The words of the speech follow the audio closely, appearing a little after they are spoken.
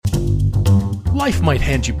Life might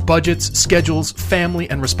hand you budgets, schedules, family,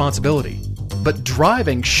 and responsibility. But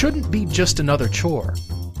driving shouldn't be just another chore.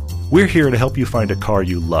 We're here to help you find a car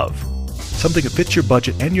you love. Something that fits your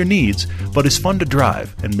budget and your needs, but is fun to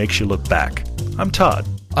drive and makes you look back. I'm Todd.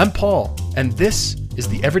 I'm Paul, and this is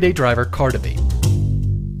the Everyday Driver Car Debate.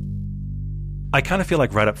 I kind of feel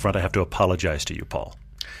like right up front I have to apologize to you, Paul.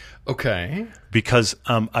 Okay. Because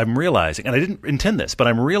I'm realizing, and I didn't intend this, but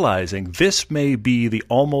I'm realizing this may be the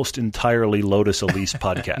almost entirely Lotus Elise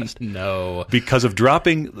podcast. No. Because of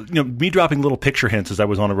me dropping little picture hints as I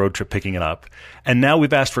was on a road trip picking it up. And now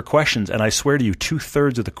we've asked for questions, and I swear to you,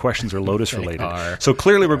 2/3 of the questions are Lotus related. So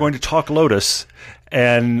clearly we're going to talk Lotus,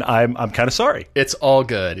 and I'm kind of sorry. It's all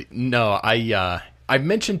good. No, I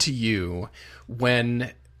mentioned to you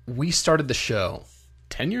when we started the show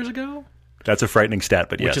 10 years ago? That's a frightening stat,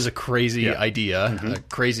 but yes. Which is a crazy idea, a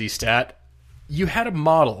crazy stat. You had a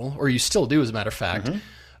model, or you still do as a matter of fact,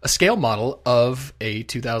 a scale model of a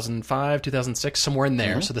 2005, 2006, somewhere in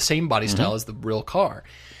there. So the same body style as the real car.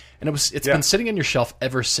 And it's been sitting on your shelf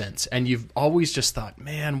ever since. And you've always just thought,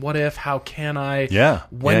 man, what if? How can I?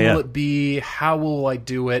 When will it be? How will I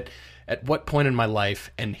do it? At what point in my life?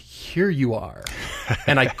 And here you are.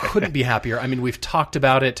 And I couldn't be happier. I mean, we've talked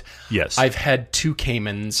about it. Yes. I've had 2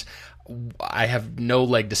 Caymans. I have no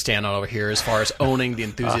leg to stand on over here as far as owning the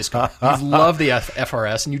enthusiast car. You love the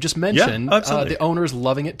FRS, and you just mentioned the owner's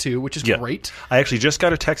loving it too, which is great. I actually just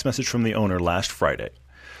got a text message from the owner last Friday.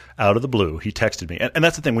 Out of the blue, he texted me. And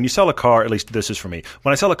that's the thing. When you sell a car, at least this is for me,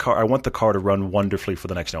 when I sell a car, I want the car to run wonderfully for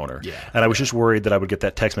the next owner. And I was just worried that I would get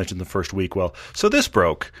that text message in the first week. Well, so this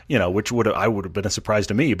broke, which would have been a surprise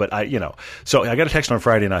to me. But so I got a text on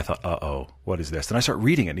Friday, and I thought, uh-oh, what is this? And I start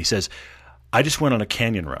reading it, and he says, I just went on a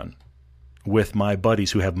canyon run with my buddies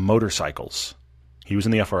who have motorcycles. He was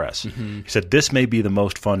in the FRS. He said, this may be the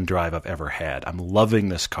most fun drive I've ever had. I'm loving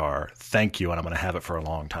this car. Thank you, and I'm going to have it for a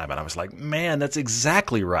long time. And I was like, man, that's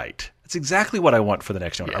exactly right. That's exactly what I want for the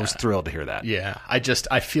next owner. I was thrilled to hear that. Yeah,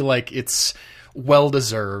 I feel like it's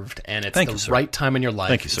well-deserved, and it's the right time in your life.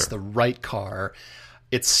 Thank you, sir. It's the right car.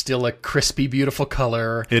 It's still a crispy, beautiful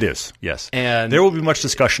color. It is, yes. And there will be much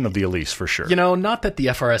discussion of the Elise for sure. Not that the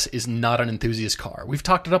FRS is not an enthusiast car. We've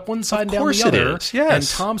talked it up one side and down the other. Of course it is, yes.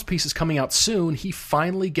 And Tom's piece is coming out soon. He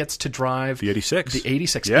finally gets to drive the 86. The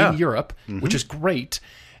 86 in Europe, which is great.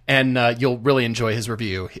 And you'll really enjoy his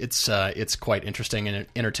review. It's quite interesting and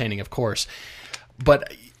entertaining, of course.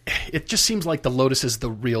 But it just seems like the Lotus is the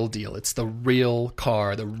real deal. It's the real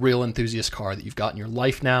car, the real enthusiast car that you've got in your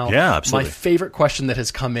life now. Yeah, absolutely. My favorite question that has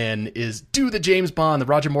come in is, do the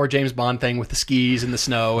Roger Moore James Bond thing with the skis in the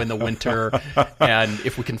snow in the winter. And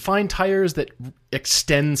if we can find tires that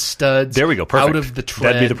extend studs there we go. Perfect. out of the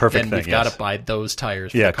tread, that'd be the perfect then thing, we've got to buy those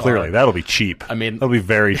tires for the the car. Clearly. That'll be cheap. I mean, that'll be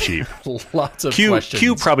very cheap. Lots of questions.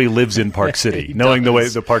 Q probably lives in Park City, knowing the way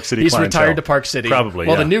the Park City He's clientele. retired to Park City. Probably,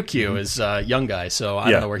 Well, the new Q is a young guy, so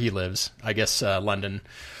I don't know where he lives. I guess London.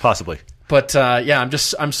 Possibly. But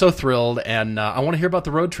I'm so thrilled, and I want to hear about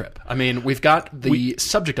the road trip. I mean, we've got the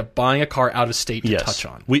subject of buying a car out of state to touch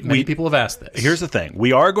on. Many people have asked this. Here's the thing.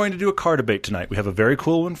 We are going to do a car debate tonight. We have a very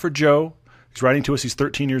cool one for Joe. He's writing to us. He's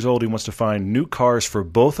 13 years old. He wants to find new cars for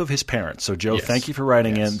both of his parents. So, Joe, thank you for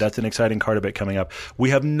writing in. That's an exciting car debate coming up. We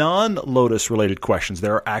have non-Lotus-related questions.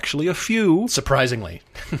 There are actually a few. Surprisingly.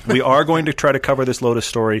 We are going to try to cover this Lotus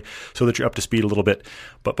story so that you're up to speed a little bit.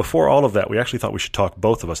 But before all of that, we actually thought we should talk,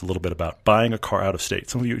 both of us, a little bit about buying a car out of state.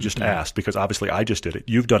 Some of you just asked, because obviously I just did it.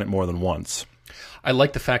 You've done it more than once. I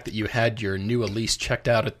like the fact that you had your new Elise checked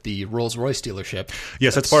out at the Rolls-Royce dealership.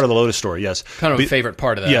 Yes, that's part of the Lotus story, yes. Kind of a favorite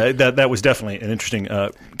part of that. Yeah, that was definitely an interesting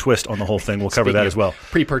twist on the whole thing. We'll cover that as well.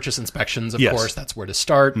 Pre-purchase inspections, of course, that's where to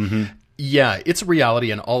start. Yeah, it's a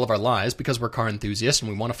reality in all of our lives because we're car enthusiasts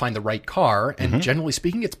and we want to find the right car. And generally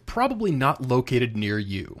speaking, it's probably not located near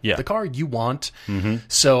you. The car you want.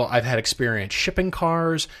 So I've had experience shipping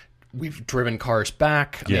cars. We've driven cars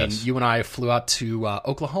back. I mean, you and I flew out to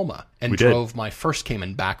Oklahoma and drove my first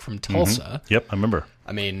Cayman back from Tulsa. Yep, I remember.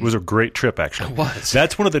 I mean, it was a great trip, actually. It was.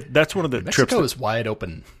 That's one of the Mexico trips. Mexico is wide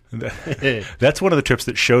open. That's one of the trips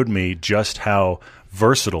that showed me just how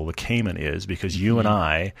versatile the Cayman is, because you and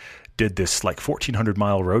I did this like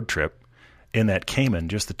 1,400-mile road trip in that Cayman,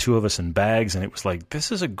 just the two of us in bags, and it was like,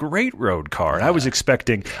 this is a great road car. And I was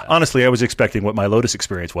expecting, honestly, what my Lotus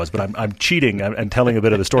experience was, but I'm cheating and telling a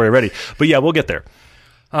bit of the story already. But yeah, we'll get there.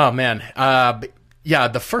 Oh, man.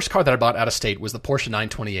 The first car that I bought out of state was the Porsche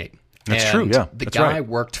 928. That's true, yeah. The guy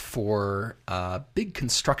worked for a big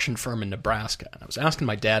construction firm in Nebraska. And I was asking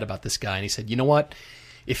my dad about this guy, and he said, you know what?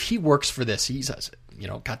 If he works for this, he's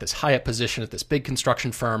got this high-up position at this big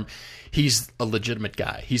construction firm. He's a legitimate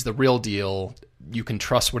guy. He's the real deal. You can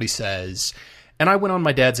trust what he says. And I went on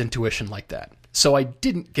my dad's intuition like that. So I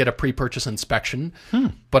didn't get a pre-purchase inspection,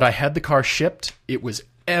 but I had the car shipped. It was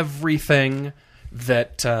everything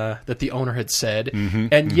that the owner had said.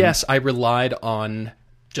 And yes, I relied on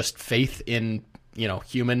just faith in,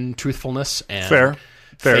 human truthfulness and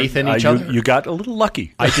faith in each other. You got a little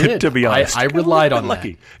lucky. I did. To be honest. I relied on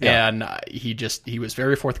lucky. that. Yeah. And he was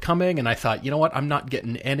very forthcoming, and I thought, you know what, I'm not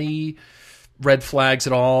getting any red flags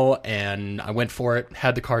at all, and I went for it,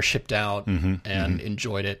 had the car shipped out, and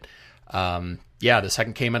enjoyed it. The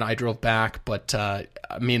second Cayman, I drove back, but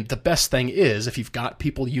the best thing is if you've got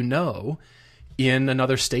people in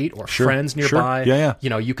another state or friends nearby,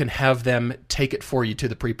 you can have them take it for you to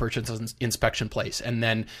the pre-purchase inspection place, and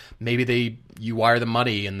then maybe you wire the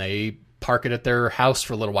money and they park it at their house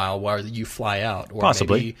for a little while you fly out. Or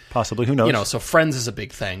possibly, who knows? So friends is a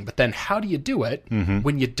big thing, but then how do you do it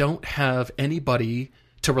when you don't have anybody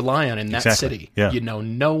to rely on in that city? Yeah. You know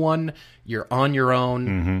no one, you're on your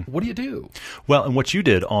own. What do you do? Well, and what you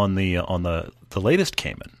did on the latest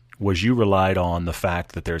Cayman was you relied on the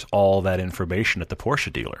fact that there's all that information at the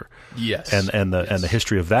Porsche dealer. Yes. And the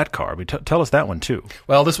history of that car. I mean, tell us that one too.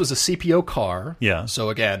 Well, this was a CPO car. Yeah. So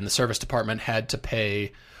again, the service department had to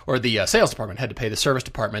pay, or the sales department had to pay the service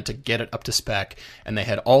department to get it up to spec, and they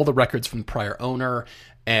had all the records from the prior owner,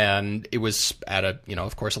 and it was at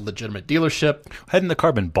of course, a legitimate dealership. Hadn't the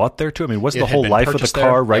car been bought there too? I mean, was the whole life of the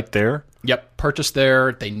car right there? Yep, purchased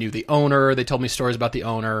there. They knew the owner. They told me stories about the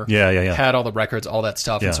owner. Yeah. Had all the records, all that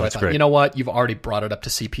stuff. And so I thought, great. You know what? You've already brought it up to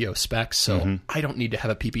CPO specs, so I don't need to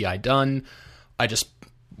have a PPI done. I just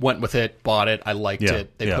went with it, bought it. I liked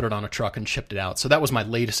it. They put it on a truck and shipped it out. So that was my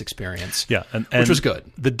latest experience, which was good.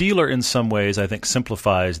 The dealer, in some ways, I think,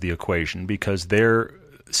 simplifies the equation because they're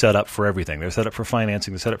set up for everything. They're set up for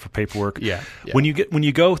financing. They're set up for paperwork. Yeah. When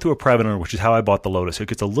you go through a private owner, which is how I bought the Lotus, it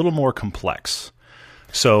gets a little more complex.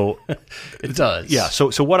 So it does. Yeah.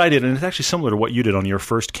 So what I did, and it's actually similar to what you did on your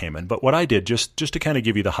first Cayman, but what I did, just to kind of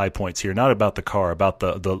give you the high points here, not about the car, about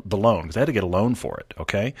the loan, because I had to get a loan for it.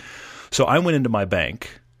 Okay. So I went into my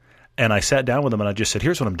bank and I sat down with them and I just said,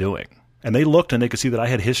 here's what I'm doing. And they looked and they could see that I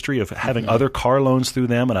had history of having other car loans through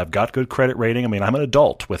them, and I've got good credit rating. I mean, I'm an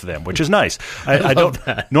adult with them, which is nice. I don't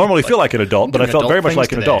normally feel like an adult, but I felt very much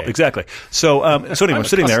like an adult. Exactly. So anyway, I'm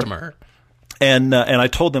sitting there, and I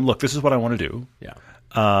told them, look, this is what I want to do. Yeah.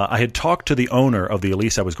 I had talked to the owner of the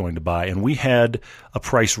Elise I was going to buy, and we had a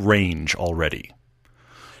price range already.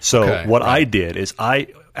 So I did is I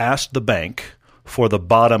asked the bank for the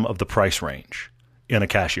bottom of the price range in a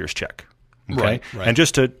cashier's check. Okay? Right. And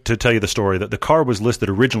just to tell you the story, that the car was listed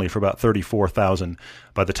originally for about $34,000.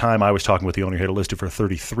 By the time I was talking with the owner, he had it listed for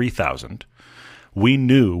 $33,000. We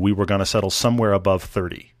knew we were going to settle somewhere above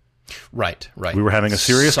 $30,000. Right. We were having a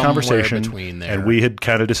serious conversation, between there. And we had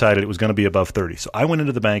kind of decided it was going to be above $30,000. So I went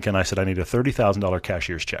into the bank and I said, I need a $30,000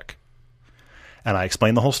 cashier's check. And I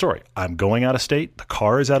explained the whole story. I'm going out of state. The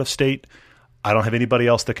car is out of state. I don't have anybody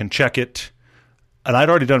else that can check it. And I'd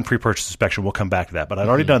already done pre-purchase inspection. We'll come back to that. But I'd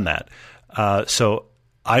already done that. So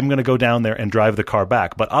I'm going to go down there and drive the car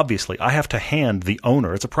back. But obviously, I have to hand the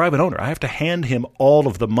owner, it's a private owner, I have to hand him all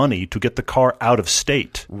of the money to get the car out of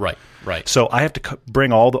state. Right. So I have to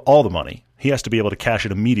bring all the money. He has to be able to cash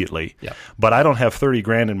it immediately. Yeah. But I don't have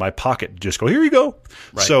 $30,000 in my pocket to just go, here you go.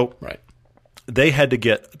 Right. So they had to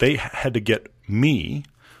get me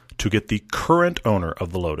to get the current owner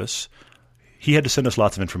of the Lotus. He had to send us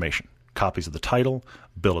lots of information. Copies of the title,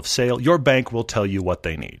 bill of sale. Your bank will tell you what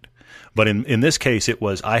they need. But in this case, it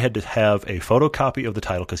was I had to have a photocopy of the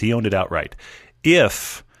title because he owned it outright.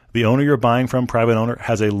 If the owner you're buying from, private owner,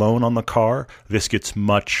 has a loan on the car, this gets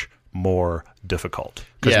much more difficult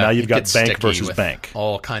because now you've got bank versus bank.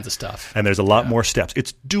 All kinds of stuff. And there's a lot more steps.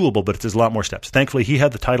 It's doable, but there's a lot more steps. Thankfully, he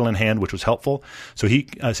had the title in hand, which was helpful. So he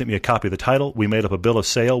sent me a copy of the title. We made up a bill of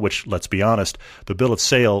sale, which, let's be honest, the bill of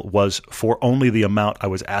sale was for only the amount I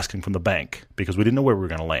was asking from the bank because we didn't know where we were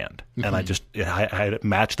going to land. And I had it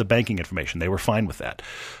matched the banking information. They were fine with that.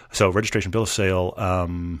 So registration, bill of sale.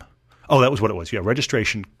 That was what it was. Yeah,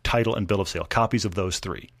 registration, title, and bill of sale. Copies of those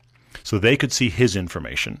three. So they could see his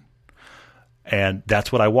information. And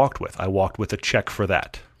that's what I walked with. I walked with a check for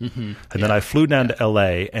that. And then I flew down to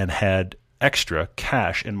L.A. and had extra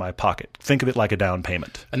cash in my pocket. Think of it like a down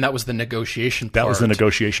payment. And that was the negotiation part. That was the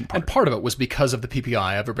negotiation part. And part of it was because of the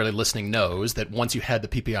PPI. Everybody listening knows that once you had the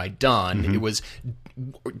PPI done, it was,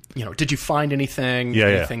 did you find anything?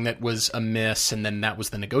 Anything that was amiss? And then that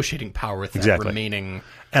was the negotiating power with that remaining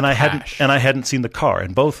cash. I hadn't seen the car.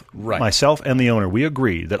 And both myself and the owner, we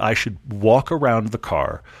agreed that I should walk around the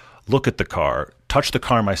car, look at the car, touch the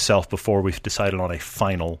car myself before we decided on a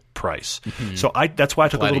final price. So that's why I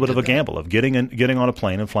took a little bit of a gamble of getting on a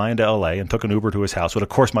plane and flying to L.A. and took an Uber to his house. But of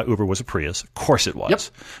course, my Uber was a Prius. Of course it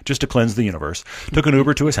was, just to cleanse the universe. Took an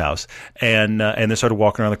Uber to his house and then started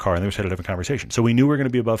walking around the car, and then we started having a conversation. So we knew we were going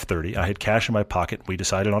to be above 30. I had cash in my pocket. We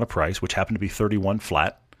decided on a price, which happened to be 31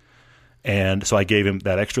 flat. And so I gave him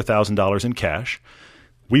that extra $1,000 in cash.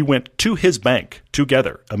 We went to his bank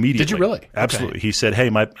together immediately. Did you really? Absolutely. Okay. He said, "Hey,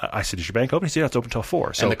 I said, is your bank open?" He said, "Yeah, it's open till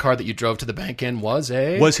 4." So and the car that you drove to the bank in was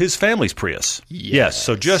his family's Prius. Yes.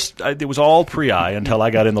 So it was all pre-I until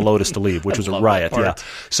I got in the Lotus to leave, which was a riot. Yeah.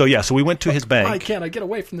 So we went to his bank. Why can't I get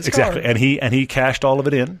away from this exactly. car? And he cashed all of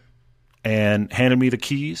it in and handed me the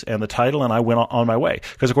keys and the title, and I went on my way.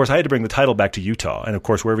 Because, of course, I had to bring the title back to Utah. And, of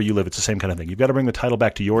course, wherever you live, it's the same kind of thing. You've got to bring the title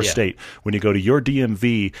back to your state. When you go to your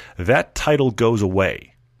DMV, that title goes away.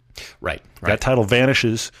 Right. That title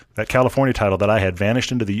vanishes. That California title that I had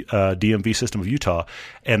vanished into the DMV system of Utah,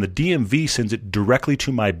 and the DMV sends it directly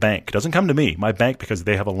to my bank. It doesn't come to me, my bank, because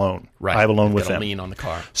they have a loan. Right. I have a loan with them. Lien on the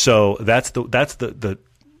car. So that's the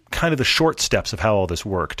kind of the short steps of how all this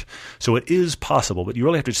worked. So it is possible, but you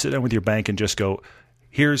really have to sit down with your bank and just go,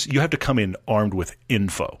 you have to come in armed with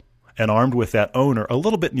info and armed with that owner a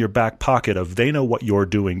little bit in your back pocket of they know what you're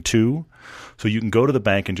doing too. So you can go to the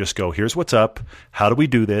bank and just go, here's what's up. How do we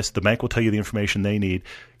do this? The bank will tell you the information they need.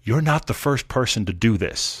 You're not the first person to do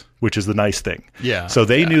this, which is the nice thing. Yeah. So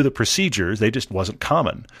they knew the procedures. They just wasn't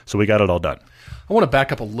common. So we got it all done. I want to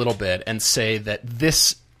back up a little bit and say that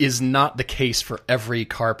this is not the case for every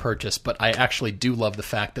car purchase, but I actually do love the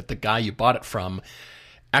fact that the guy you bought it from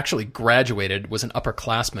actually graduated, was an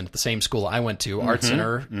upperclassman at the same school I went to, Art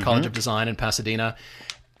Center, College of Design in Pasadena.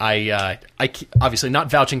 I obviously not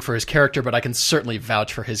vouching for his character, but I can certainly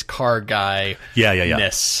vouch for his car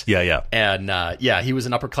guy-ness. Yeah. And he was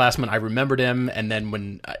an upperclassman. I remembered him, and then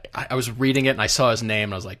when I was reading it and I saw his name,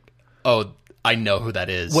 and I was like, oh, I know who that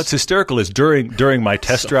is. What's hysterical is during my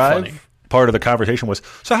test drive, funny. Part of the conversation was,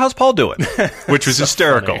 so how's Paul doing? Which was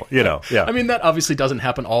hysterical, funny. Yeah. I mean, that obviously doesn't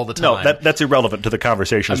happen all the time. No, that's irrelevant to the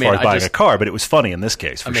conversation as far as buying a car, but it was funny in this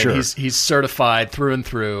case, for sure. He's certified through and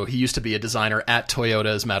through. He used to be a designer at Toyota,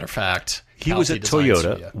 as a matter of fact. He was at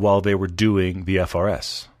Toyota while they were doing the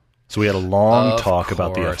FRS. So we had a long talk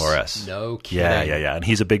about the FRS. No kidding. Yeah. And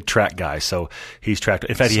he's a big track guy, so he's tracked.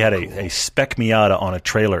 In fact, he had a spec Miata on a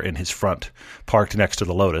trailer in his front, parked next to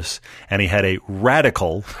the Lotus, and he had a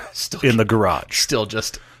Radical in the garage. Still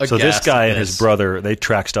just a So this guy and his brother, they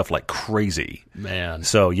track stuff like crazy. Man.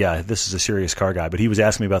 So yeah, this is a serious car guy. But he was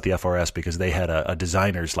asking me about the FRS because they had a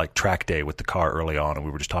designer's like track day with the car early on, and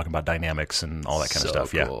we were just talking about dynamics and all that kind of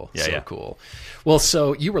stuff. Cool. Yeah. Cool. Well,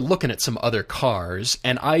 so you were looking at some other cars,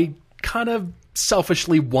 and I kind of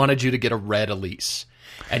selfishly wanted you to get a red Elise.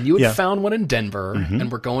 And you had found one in Denver,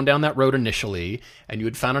 and we're going down that road initially, and you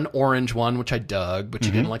had found an orange one, which I dug, but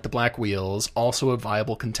you didn't like the black wheels, also a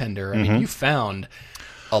viable contender. I mean, you found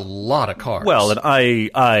a lot of cars. Well, and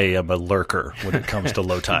I am a lurker when it comes to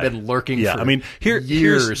low tide. You've been lurking for here's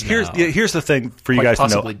the thing for you guys to know.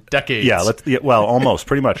 Possibly decades. Well, almost,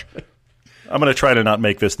 pretty much. I'm going to try to not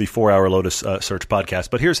make this the 4-hour Lotus search podcast,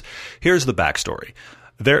 but here's the backstory.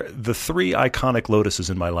 The three iconic Lotuses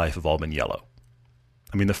in my life have all been yellow.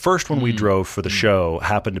 I mean, the first one we drove for the show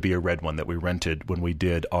happened to be a red one that we rented when we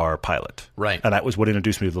did our pilot. Right. And that was what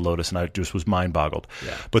introduced me to the Lotus, and I just was mind-boggled.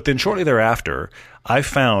 Yeah. But then shortly thereafter, I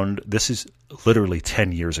found, this is literally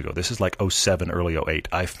 10 years ago, this is like 07, early 08,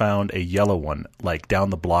 I found a yellow one like down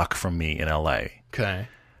the block from me in L.A. Okay.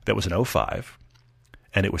 That was an 05.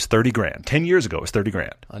 And it was $30,000. 10 years ago, it was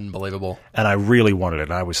 $30,000. Unbelievable. And I really wanted it.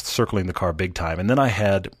 And I was circling the car big time. And then I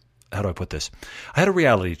had, how do I put this? I had a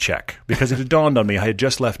reality check because it had dawned on me. I had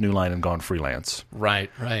just left New Line and gone freelance. Right.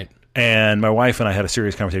 And my wife and I had a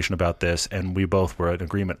serious conversation about this. And we both were in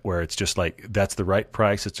agreement where it's just like, that's the right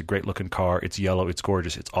price. It's a great looking car. It's yellow. It's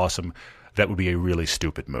gorgeous. It's awesome. That would be a really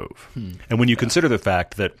stupid move. And when you consider the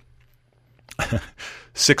fact that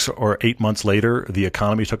 6 or 8 months later, the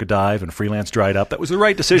economy took a dive and freelance dried up. That was the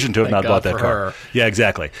right decision to have not bought that car. Yeah,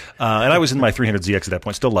 exactly. And I was in my 300ZX at that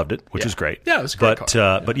point. Still loved it, which was great. Yeah, it was a great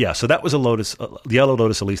car. But yeah, so that was a Lotus, the yellow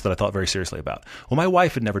Lotus Elise that I thought very seriously about. Well, my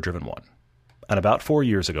wife had never driven one. And about 4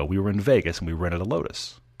 years ago, we were in Vegas and we rented a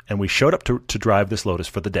Lotus. And we showed up to drive this Lotus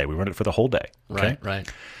for the day. We rented it for the whole day. Okay? Right.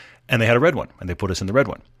 And they had a red one, and they put us in the red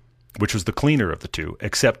one, which was the cleaner of the two,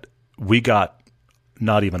 except we got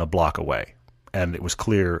not even a block away. And it was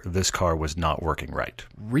clear this car was not working right.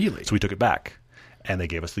 Really? So we took it back, and they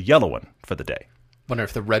gave us the yellow one for the day. Wonder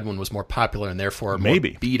if the red one was more popular and therefore more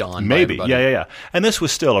beat on. Maybe. Yeah. And this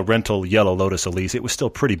was still a rental yellow Lotus Elise. It was still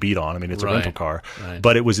pretty beat on. I mean, it's a rental car. Right.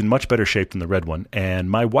 But it was in much better shape than the red one. And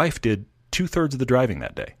my wife did 2/3 of the driving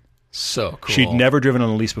that day. So cool. She'd never driven an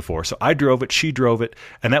Elise before, so I drove it, she drove it,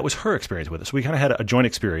 and that was her experience with it. So we kind of had a joint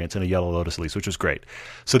experience in a yellow Lotus Elise, which was great.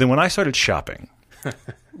 So then when I started shopping,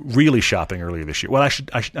 really shopping earlier this year, well, I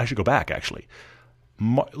should go back, actually.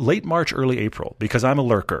 Late March, early April, because I'm a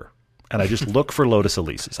lurker. And I just look for Lotus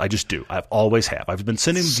Elises. I just do. I've always have. I've been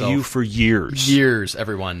sending them to you for years. Years,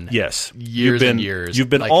 everyone. Yes. Years and years. You've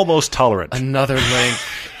been like, almost tolerant. Another link.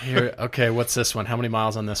 Here. Okay, what's this one? How many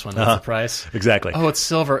miles on this one? What's the price? Exactly. Oh, it's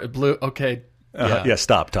silver. Blue. Okay. Yeah,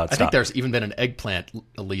 stop, Todd, stop. I think there's even been an eggplant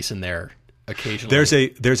Elise in there occasionally.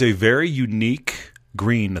 There's a very unique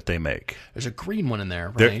green that they make. There's a green one in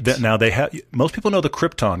there, right? Now they have. Most people know the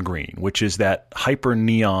Krypton green, which is that hyper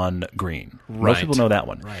neon green. Right. Most people know that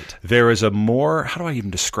one. Right. There is a more, how do I even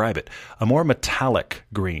describe it? A more metallic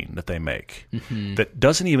green that they make that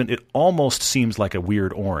doesn't even. It almost seems like a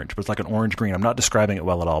weird orange, but it's like an orange green. I'm not describing it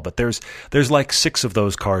well at all, but there's like 6 of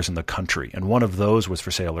those cars in the country, and one of those was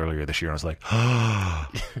for sale earlier this year. And I was like,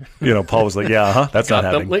 Paul was like, yeah, that's not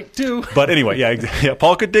happening. The link too. But anyway, yeah,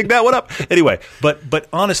 Paul could dig that one up. Anyway, but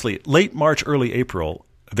honestly, late March, early April,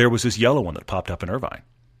 there was this yellow one that popped up in Irvine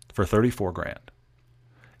for $34,000,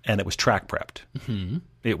 and it was track prepped. Mm-hmm.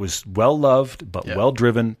 It was well loved, but well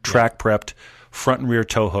driven, track prepped, front and rear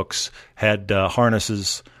tow hooks, had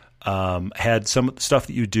harnesses. Had some stuff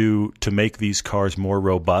that you do to make these cars more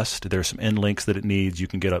robust. There's some end links that it needs. You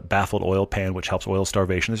can get a baffled oil pan, which helps oil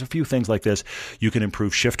starvation. There's a few things like this. You can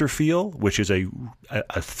improve shifter feel, which is a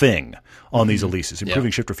thing on these Elises.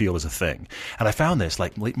 Improving shifter feel is a thing. And I found this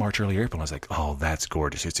like late March, early April. I was like, oh, that's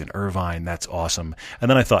gorgeous. It's in Irvine. That's awesome.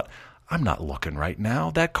 And then I thought, I'm not looking right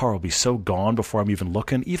now. That car will be so gone before I'm even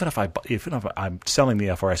looking. Even if I'm selling the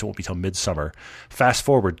FRS, it won't be till midsummer. Fast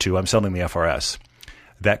forward to I'm selling the FRS.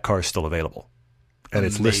 That car is still available. And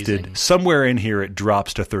it's listed somewhere in here. It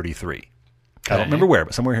drops to 33. Okay. I don't remember where,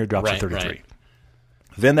 but somewhere here it drops to 33. Right.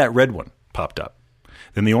 Then that red one popped up.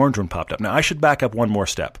 Then the orange one popped up. Now, I should back up one more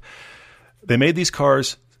step. They made these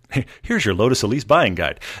cars. Here's your Lotus Elise buying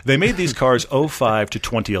guide. They made these cars 05 to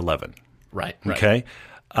 2011. Right. Okay.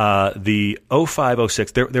 The 05,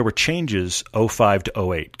 06, there were changes 05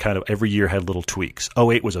 to 08. Kind of every year had little tweaks.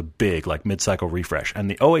 08 was a big, like, mid-cycle refresh. And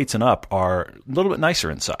the 08s and up are a little bit nicer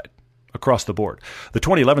inside across the board. The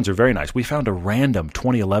 2011s are very nice. We found a random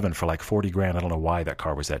 2011 for like $40,000. I don't know why that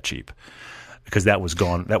car was that cheap. Because that was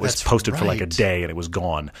gone. That was posted for like a day and it was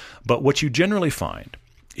gone. But what you generally find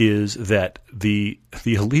is that the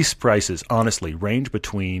Elise prices, honestly, range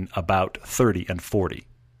between about 30 and 40.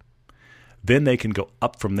 Then they can go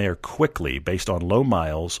up from there quickly based on low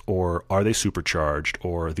miles or are they supercharged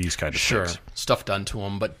or these kind of things. Sure, stuff done to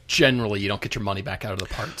them, but generally you don't get your money back out of the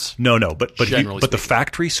parts. No, but the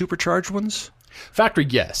factory supercharged ones? Factory,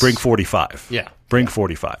 yes. Bring 45. Yeah. Bring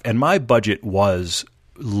 45. And my budget was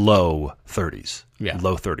low 30s. Yeah.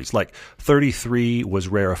 Low 30s. Like 33 was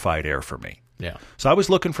rarefied air for me. Yeah. So I was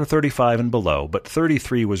looking for 35 and below, but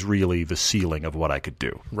 33 was really the ceiling of what I could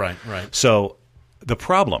do. Right. So the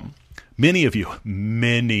problem... Many of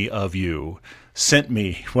you sent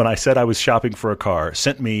me, when I said I was shopping for a car,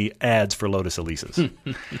 sent me ads for Lotus Elises.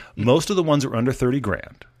 Most of the ones are under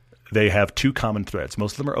 $30,000. They have 2 common threads.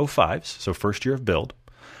 Most of them are 05s, so first year of build,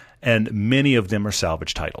 and many of them are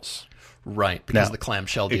salvage titles. Right, because of the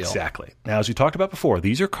clamshell deal. Exactly. Now, as we talked about before,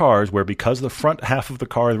 these are cars where because the front half of the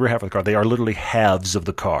car and the rear half of the car, they are literally halves of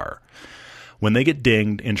the car. When they get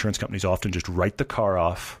dinged, insurance companies often just write the car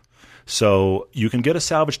off. So you can get a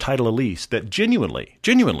salvage title Elise that genuinely,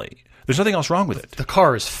 there's nothing else wrong with it. The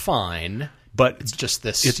car is fine, but it's just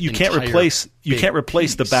this. You can't replace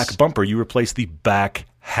the back bumper. You replace the back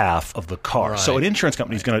half of the car. Right. So an insurance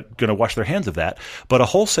company is going to wash their hands of that. But a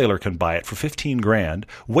wholesaler can buy it for $15,000.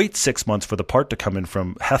 Wait 6 months for the part to come in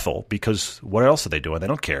from Hethel because what else are they doing? They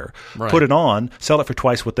don't care. Right. Put it on, sell it for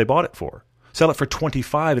twice what they bought it for. Sell it for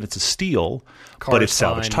 $25 and it's a steal, but it's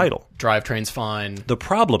salvage title. Drivetrain's fine. The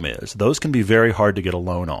problem is those can be very hard to get a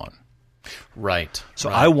loan on. Right. So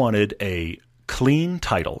I wanted a clean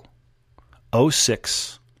title,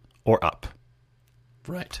 06 or up.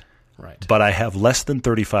 Right. But I have less than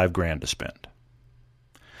 $35,000 to spend.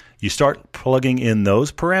 You start plugging in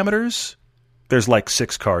those parameters, there's like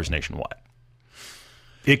 6 cars nationwide.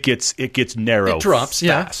 It gets narrow. It drops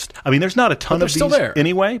fast. Yeah. I mean, there's not a ton of these still there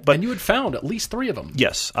anyway. But and you had found at least 3 of them.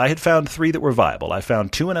 Yes, I had found 3 that were viable. I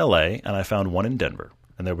found 2 in L.A. and I found 1 in Denver.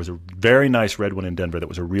 And there was a very nice red one in Denver that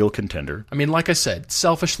was a real contender. I mean, like I said,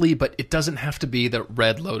 selfishly, but it doesn't have to be the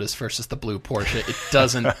red Lotus versus the blue Porsche. It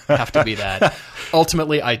doesn't have to be that.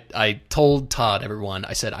 Ultimately, I told Todd, everyone,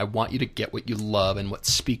 I said, I want you to get what you love and what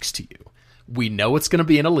speaks to you. We know it's going to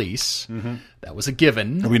be an Elise. Mm-hmm. That was a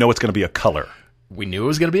given. And we know it's going to be a color. We knew it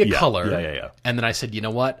was going to be a color. Yeah. And then I said, you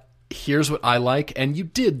know what? Here's what I like. And you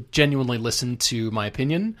did genuinely listen to my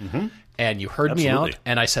opinion. And you heard me out.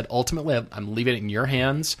 And I said, ultimately, I'm leaving it in your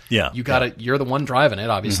hands. Yeah. You're the one driving it,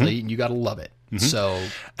 obviously, and you got to love it. So,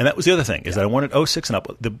 and that was the other thing, is that I wanted 06 and up.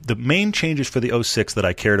 The main changes for the 06 that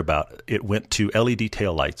I cared about, it went to LED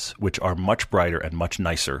tail lights, which are much brighter and much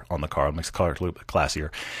nicer on the car. It makes the car a little bit classier.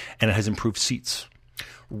 And it has improved seats.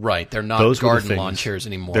 Right. They're not garden lawn chairs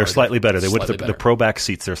anymore. They're slightly better. They went to the Pro back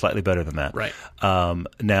seats. They're slightly better than that. Right.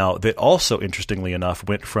 Now, they also, interestingly enough,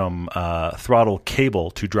 went from throttle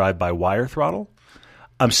cable to drive-by-wire throttle.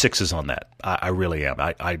 I'm 6s on that. I really am.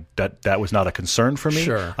 That was not a concern for me.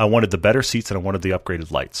 Sure. I wanted the better seats and I wanted the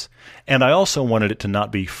upgraded lights. And I also wanted it to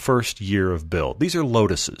not be first year of build. These are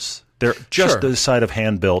Lotuses. They're just the side of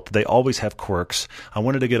hand built. They always have quirks. I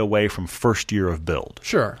wanted to get away from first year of build.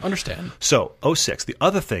 Sure, understand. So 06. The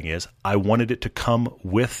other thing is I wanted it to come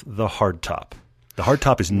with the hardtop. The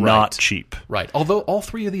hardtop is not cheap. Right. Although all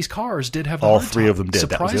three of these cars did have the all hardtop. three of them did.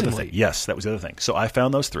 Surprisingly. That was the other thing. Yes, that was the other thing. So I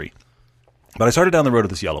found those three. But I started down the road of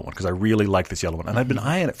this yellow one because I really like this yellow one. And I've been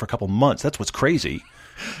eyeing it for a couple months. That's what's crazy.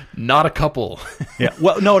 Not a couple. Yeah.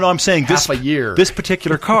 Well, no, I'm saying half a year. This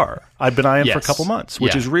particular car, I've been eyeing for a couple months,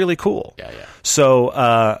 which is really cool. Yeah. So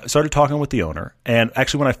started talking with the owner. And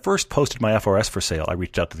actually, when I first posted my FRS for sale, I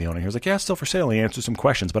reached out to the owner. He was like, yeah, it's still for sale. And he answered some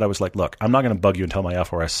questions. But I was like, look, I'm not going to bug you until my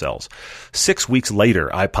FRS sells. 6 weeks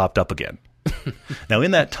later, I popped up again. Now,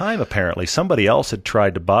 in that time, apparently, somebody else had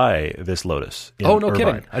tried to buy this Lotus. Oh, no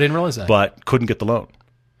kidding. I didn't realize that. But couldn't get the loan.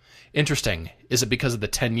 Interesting. Is it because of the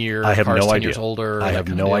 10-year? I have car's no 10 idea. Years older. I have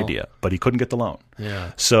no idea. But he couldn't get the loan.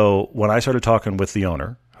 Yeah. So when I started talking with the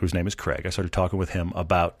owner, whose name is Craig, I started talking with him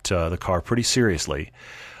about the car pretty seriously.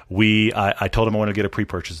 I told him I wanted to get a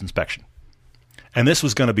pre-purchase inspection. And this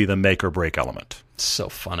was going to be the make or break element. So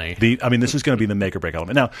funny. This was going to be the make or break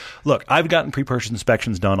element. Now, look, I've gotten pre-purchase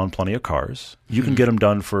inspections done on plenty of cars. You can get them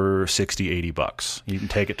done for $60, $80. You can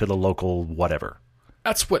take it to the local whatever.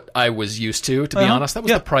 That's what I was used to be honest. That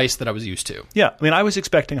was the price that I was used to. Yeah. I was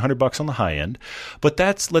expecting $100 on the high end. But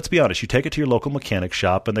let's be honest, you take it to your local mechanic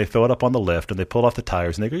shop and they throw it up on the lift and they pull off the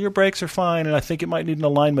tires and they go, your brakes are fine and I think it might need an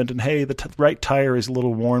alignment and hey, the right tire is a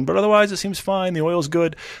little worn, but otherwise it seems fine. The oil's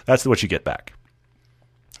good. That's what you get back.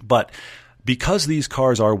 But because these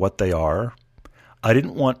cars are what they are, I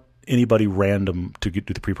didn't want anybody random to do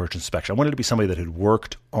the pre-purchase inspection. I wanted it to be somebody that had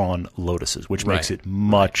worked on Lotuses, which makes it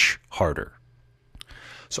much harder.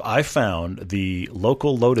 So I found the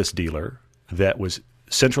local Lotus dealer that was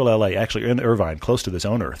Central LA, actually in Irvine, close to this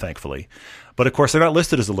owner, thankfully. But of course, they're not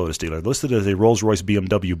listed as a Lotus dealer. They're listed as a Rolls-Royce,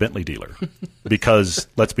 BMW, Bentley dealer. Because,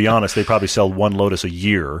 let's be honest, they probably sell one Lotus a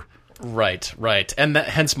year. Right. And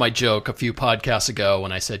hence my joke a few podcasts ago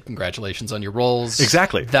when I said congratulations on your Rolls.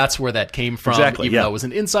 Exactly. That's where that came from. Exactly. Even though it was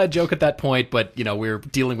an inside joke at that point, but we were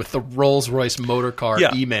dealing with the Rolls-Royce motor car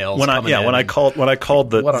emails. When I called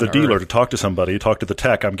the dealer to talk to somebody, talk to the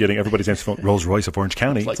tech, I'm getting everybody's answer phone, Rolls-Royce of Orange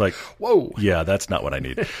County. It's like, whoa. Yeah, that's not what I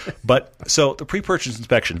need. But so the pre-purchase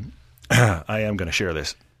inspection, I am going to share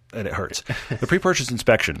this, and it hurts. The pre-purchase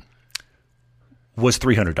inspection was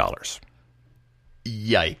 $300.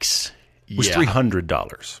 Yikes. It was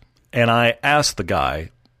 $300. And I asked the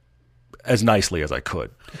guy, as nicely as I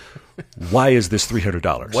could, why is this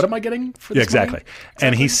 $300? What am I getting for this exactly. money?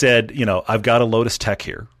 And he said, I've got a Lotus Tech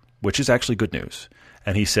here, which is actually good news.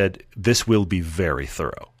 And he said, this will be very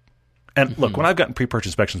thorough. And look, when I've gotten pre-purchase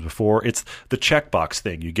inspections before, it's the checkbox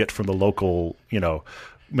thing you get from the local,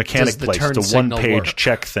 mechanic place, the one-page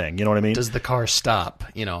check thing. You know what I mean? Does the car stop?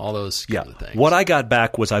 All those kinds of things. What I got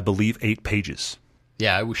back was, I believe, 8 pages.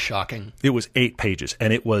 Yeah, it was shocking. It was 8 pages,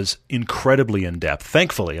 and it was incredibly in-depth.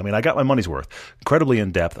 Thankfully, I got my money's worth. Incredibly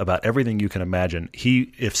in-depth about everything you can imagine.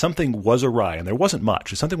 If something was awry, and there wasn't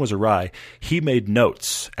much, if something was awry, he made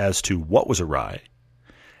notes as to what was awry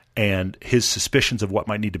and his suspicions of what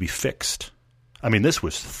might need to be fixed. This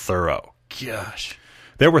was thorough. Gosh.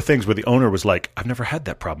 There were things where the owner was like, I've never had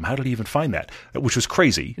that problem. How did he even find that? Which was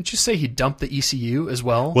crazy. Didn't you say he dumped the ECU as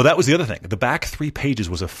well? Well, that was the other thing. The back 3 pages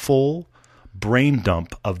was a full brain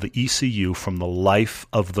dump of the ECU from the life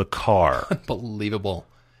of the car. Unbelievable.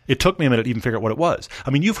 It took me a minute to even figure out what it was.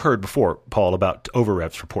 You've heard before, Paul, about over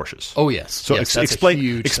revs for Porsches. Oh, yes. So that's explain a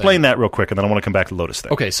huge thing. That real quick, and then I want to come back to the Lotus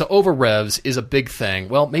thing. Okay, so over revs is a big thing.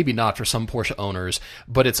 Well, maybe not for some Porsche owners,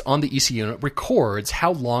 but it's on the ECU and it records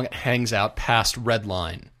how long it hangs out past red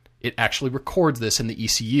line. It actually records this in the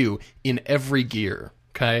ECU in every gear,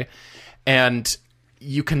 okay? And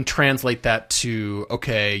you can translate that to,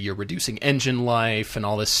 okay, you're reducing engine life and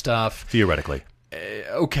all this stuff. Theoretically.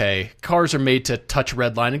 okay, cars are made to touch a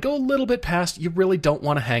red line and go a little bit past. You really don't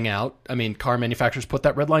want to hang out. I mean, car manufacturers put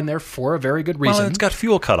that red line there for a very good reason. Well, it's got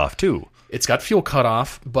fuel cutoff too. It's got fuel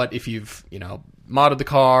cutoff, but if you've, modded the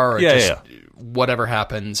car or whatever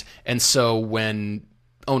happens, and so when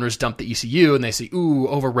owners dump the ECU and they say, ooh,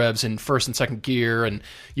 over revs in first and second gear, and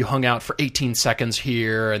you hung out for 18 seconds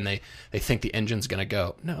here, and they think the engine's going to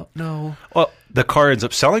go. No. Well, the car ends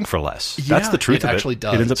up selling for less. That's the truth of it. It actually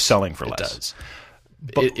does. It ends up selling for less. It does.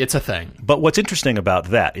 It's a thing. But what's interesting about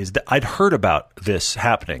that is that I'd heard about this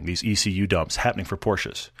happening, these ECU dumps happening for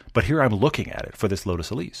Porsches. But here I'm looking at it for this Lotus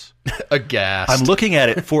Elise. Aghast. I'm looking at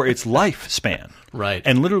it for its lifespan. Right.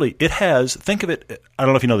 And literally it has, think of it, I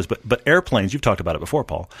don't know if you know this, but airplanes, you've talked about it before,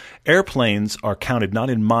 Paul. Airplanes are counted not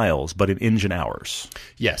in miles, but in engine hours.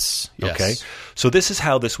 Yes. Okay. So this is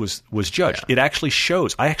how this was judged. Yeah. It actually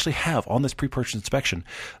shows, I actually have on this pre-purchase inspection,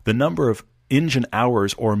 the number of engine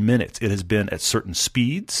hours or minutes it has been at certain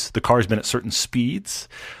speeds. The car has been at certain speeds.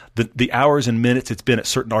 The hours and minutes it's been at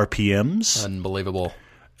certain RPMs. Unbelievable.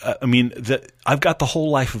 I've got the whole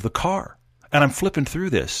life of the car, and I'm flipping through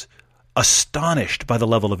this, astonished by the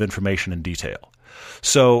level of information and detail.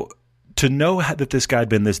 So to know that this guy had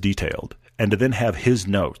been this detailed, and to then have his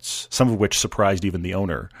notes, some of which surprised even the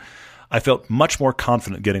owner, I felt much more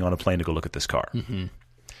confident getting on a plane to go look at this car. Mm-hmm.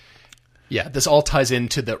 Yeah, this all ties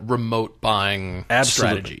into the remote buying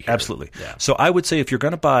strategy here. Absolutely. Yeah. So I would say if you're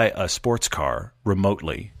going to buy a sports car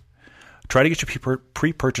remotely, try to get your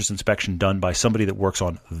pre-purchase inspection done by somebody that works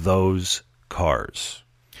on those cars.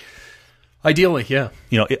 Ideally, yeah.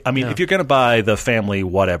 If you're going to buy the family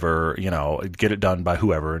whatever, get it done by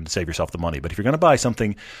whoever and save yourself the money. But if you're going to buy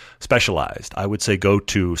something specialized, I would say go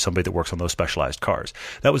to somebody that works on those specialized cars.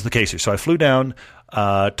 That was the case here. So I flew down,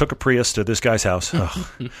 took a Prius to this guy's house,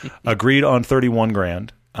 agreed on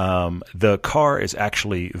 $31,000. The car is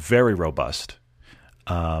actually very robust.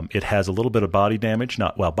 It has a little bit of body damage.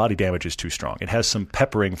 Body damage is too strong. It has some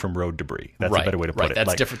peppering from road debris. That's a better way to put it.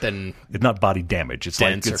 That's different than it's not body damage. It's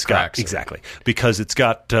dents like it's or cracks got exactly because it's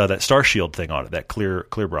got that Star Shield thing on it, that clear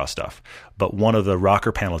bra stuff. But one of the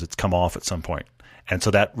rocker panels, it's come off at some point. And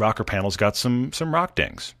so that rocker panel's got some rock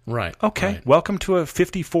dings. Right. Okay. Right. Welcome to a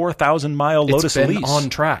 54,000-mile Lotus Elise. It's been on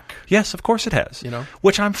track. Yes, of course it has.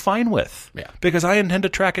 Which I'm fine with. Yeah. Because I intend to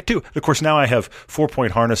track it too. Of course, now I have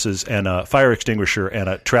 4-point harnesses and a fire extinguisher and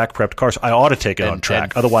a track prepped car, so I ought to take it on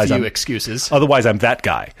track. Otherwise, excuses. Otherwise, I'm that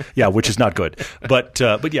guy. Yeah, which is not good. But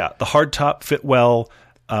yeah, the hardtop fit well.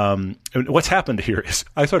 What's happened here is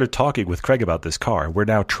I started talking with Craig about this car. We're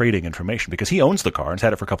now trading information because he owns the car and has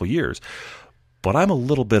had it for a couple of years. But I'm a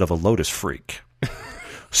little bit of a Lotus freak.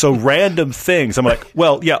 So random things, I'm like,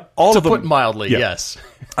 well, yeah, all of them. To put mildly, yes.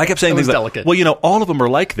 I kept saying things delicate. Like, well, all of them are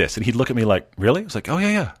like this. And he'd look at me like, really? I was like, oh,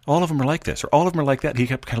 yeah, all of them are like this. Or all of them are like that. And he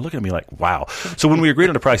kept kind of looking at me like, wow. So when we agreed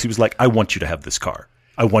on a price, he was like, I want you to have this car.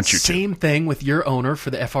 I want you to. Same thing with your owner for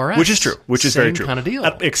the FRS. Which is true. Which is very true. Same kind of deal.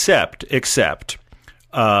 Except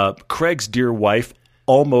Craig's dear wife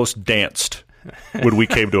almost danced when we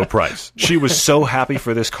came to a price. She was so happy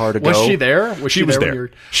for this car to go. Was she there? She was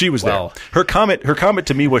there. She was there. Her comment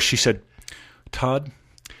to me was, she said, Todd,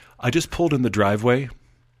 I just pulled in the driveway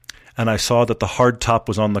and I saw that the hard top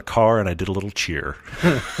was on the car and I did a little cheer.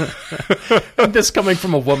 This coming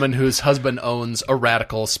from a woman whose husband owns a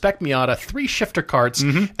Radical Spec Miata, 3 shifter carts,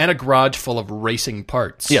 and a garage full of racing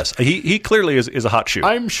parts. Yes, he clearly is a hot shoe.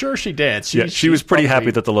 I'm sure she danced. She was pretty happy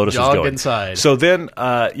that the Lotus was going. Inside. So then,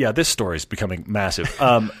 this story is becoming massive.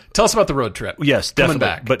 Tell us about the road trip. Yes, definitely.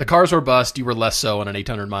 Coming back. But the cars were bust. You were less so on an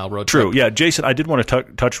 800-mile road trip. True. Yeah, Jason, I did want to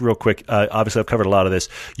touch real quick. Obviously, I've covered a lot of this.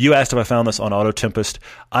 You asked if I found this on Auto Tempest.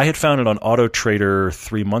 I had found it on Auto Trader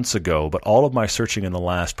 3 months ago, but all of my searching in the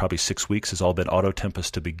last probably 6 weeks has all been Auto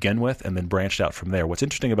Tempest to begin with and then branched out from there. What's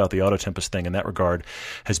interesting about the Auto Tempest thing in that regard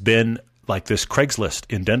has been like this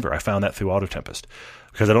Craigslist in Denver. I found that through Auto Tempest.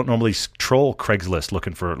 Because I don't normally troll Craigslist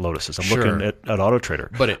looking for Lotuses. I'm looking at Auto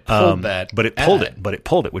Trader. But it pulled that. But it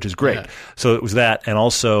pulled it, which is great. Yeah. So it was that, and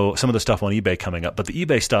also some of the stuff on eBay coming up. But the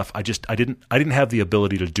eBay stuff, I didn't have the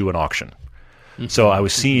ability to do an auction. Mm-hmm. So I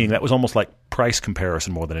was seeing that was almost like price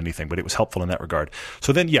comparison more than anything, but it was helpful in that regard.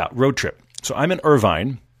 So then, yeah, road trip. So I'm in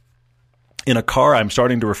Irvine in a car I'm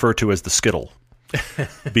starting to refer to as the Skittle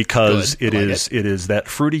because it is that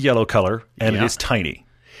fruity yellow color and it is tiny.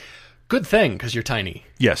 Good thing, because you're tiny.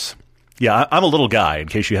 Yes. Yeah, I'm a little guy, in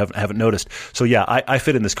case you haven't noticed. So, yeah, I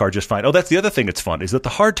fit in this car just fine. Oh, that's the other thing that's fun, is that the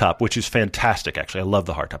hardtop, which is fantastic, actually. I love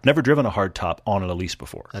the hardtop. Never driven a hardtop on an Elise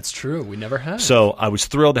before. That's true. We never have. So I was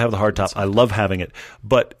thrilled to have the hardtop. I love having it.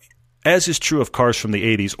 But as is true of cars from the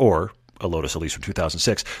 80s or a Lotus Elise from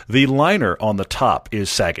 2006, the liner on the top is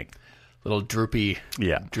sagging. little droopy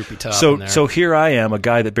top. So in there. so here I am, a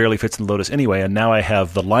guy that barely fits in the Lotus anyway, and now I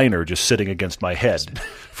have the liner just sitting against my head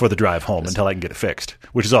for the drive home until I can get it fixed,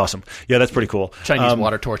 which is awesome. Yeah, that's pretty cool. Chinese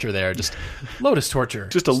water torture there, just Lotus torture.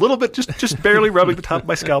 Just a little bit, just barely rubbing the top of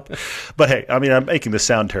my scalp. But hey, I mean, I'm making this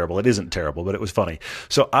sound terrible. It isn't terrible, but it was funny.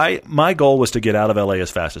 So my goal was to get out of LA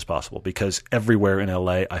as fast as possible because everywhere in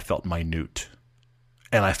LA I felt minute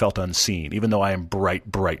and I felt unseen, even though I am bright,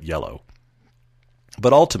 bright yellow.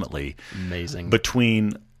 But ultimately, amazing.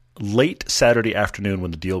 Between late Saturday afternoon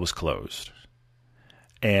when the deal was closed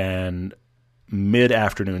and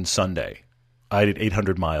mid-afternoon Sunday, I did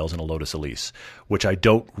 800 miles in a Lotus Elise, which I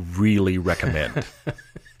don't really recommend.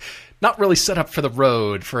 Not really set up for the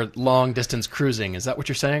road for long-distance cruising. Is that what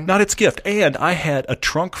you're saying? Not its gift. And I had a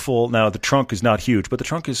trunk full. Now, the trunk is not huge, but the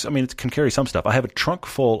trunk is, I mean, it can carry some stuff. I have a trunk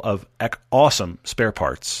full of awesome spare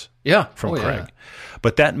parts from Craig. Yeah.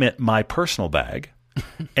 But that meant my personal bag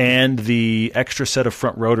and the extra set of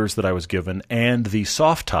front rotors that I was given and the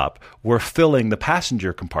soft top were filling the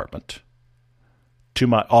passenger compartment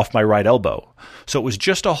off my right elbow. So it was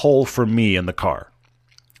just a hole for me in the car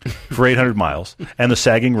for 800 miles and the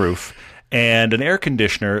sagging roof and an air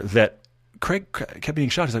conditioner that Craig kept being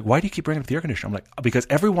shocked. He's like, why do you keep bringing up the air conditioner? I'm like, because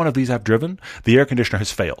every one of these I've driven, the air conditioner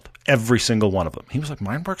has failed. Every single one of them. He was like,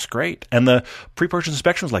 mine works great. And the pre-purchase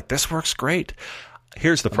inspection was like, this works great.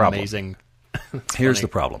 Here's the problem. Amazing. Here's the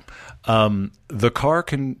problem. The car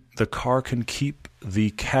can keep the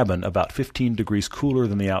cabin about 15 degrees cooler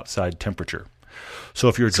than the outside temperature. So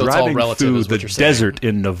if you're driving through the desert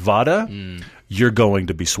in Nevada, you're going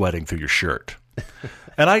to be sweating through your shirt.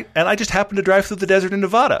 And I just happened to drive through the desert in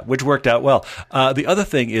Nevada, which worked out well. The other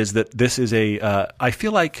thing is that this is I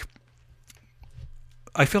feel like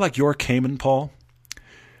your Cayman, Paul,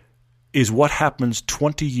 is what happens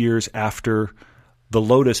 20 years after the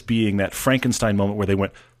Lotus being that Frankenstein moment where they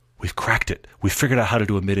went, we've cracked it. We've figured out how to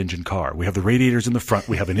do a mid-engine car. We have the radiators in the front.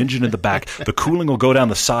 We have an engine in the back. The cooling will go down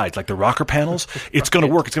the sides like the rocker panels. It's going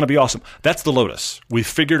to work. It's going to be awesome. That's the Lotus. We've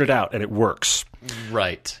figured it out, and it works.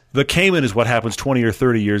 Right. The Cayman is what happens 20 or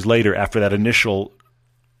 30 years later after that initial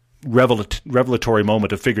revelatory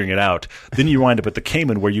moment of figuring it out. Then you wind up at the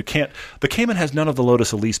Cayman where you can't – the Cayman has none of the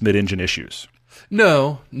Lotus Elise mid-engine issues.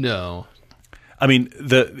 No. I mean,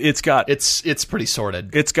 it's pretty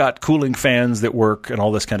sorted. It's got cooling fans that work and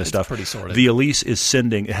all this kind of stuff. Pretty sorted. The Elise is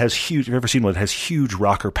it has huge. Have you ever seen one? It has huge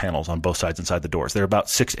rocker panels on both sides inside the doors. They're about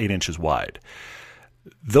 6-8 inches wide.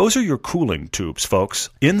 Those are your cooling tubes, folks.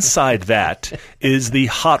 Inside that is the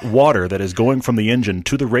hot water that is going from the engine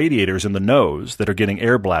to the radiators in the nose that are getting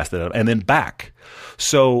air blasted out, and then back.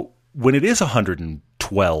 So when it is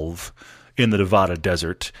 112 in the Nevada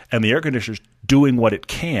desert and the air conditioner's doing what it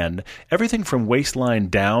can, everything from waistline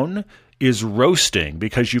down is roasting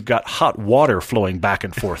because you've got hot water flowing back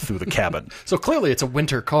and forth through the cabin. So clearly it's a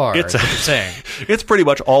winter car, is what you're saying. It's pretty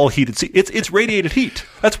much all heated. It's radiated heat.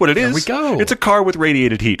 That's what it is. There we go. It's a car with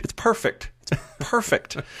radiated heat. It's perfect. It's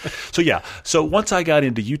perfect. So yeah. So once I got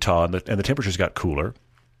into Utah and the temperatures got cooler,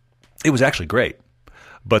 it was actually great.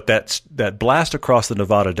 But that blast across the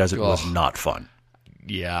Nevada desert was not fun.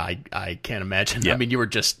 Yeah, I can't imagine. Yeah. I mean, you were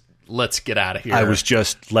just, let's get out of here. I was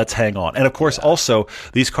just, let's hang on. And of course, also,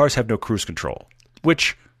 these cars have no cruise control,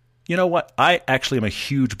 which, you know what? I actually am a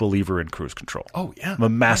huge believer in cruise control. Oh, yeah. I'm a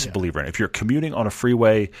massive believer in it. If you're commuting on a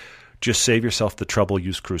freeway, just save yourself the trouble,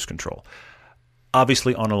 use cruise control.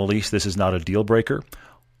 Obviously, on an Elise, this is not a deal breaker.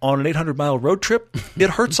 On an 800-mile road trip, it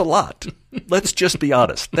hurts a lot. Let's just be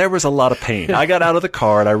honest. There was a lot of pain. I got out of the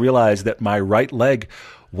car and I realized that my right leg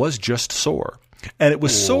was just sore. And it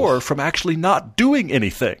was sore from actually not doing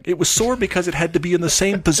anything. It was sore because it had to be in the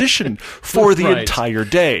same position for the entire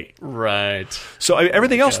day. Right. So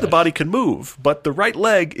everything else in the body can move, but the right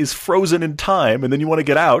leg is frozen in time, and then you want to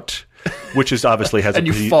get out, which is obviously has and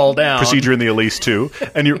you fall down. Procedure in the Elise too.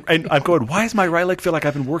 And I'm going, why does my right leg feel like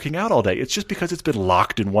I've been working out all day? It's just because it's been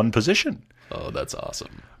locked in one position. Oh, that's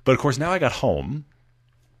awesome. But of course, now I got home.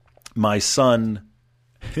 My son,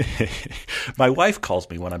 my wife calls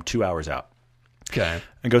me when I'm 2 hours out. Okay.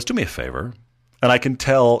 And goes, do me a favor. And I can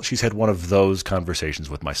tell she's had one of those conversations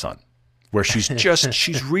with my son where she's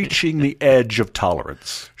reaching the edge of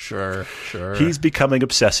tolerance. Sure. He's becoming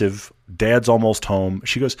obsessive. Dad's almost home.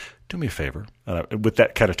 She goes, do me a favor. And with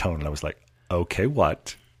that kind of tone. And I was like, okay,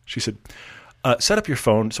 what? She said, set up your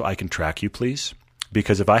phone so I can track you, please.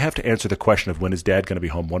 Because if I have to answer the question of when is Dad going to be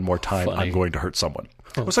home one more time, I'm going to hurt someone.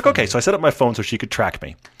 I was like, okay. So I set up my phone so she could track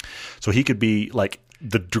me. So he could be like,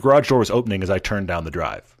 the garage door was opening as I turned down the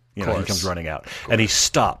drive. He comes running out. And he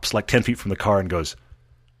stops like 10 feet from the car and goes,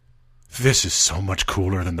 this is so much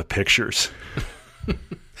cooler than the pictures.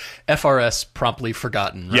 FRS promptly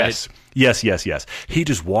forgotten, right? Yes. He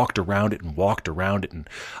just walked around it, and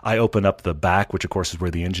I opened up the back, which of course is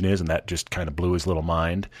where the engine is, and that just kind of blew his little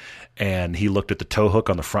mind. And he looked at the tow hook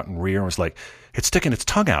on the front and rear and was like, "It's sticking its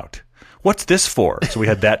tongue out. What's this for?" So we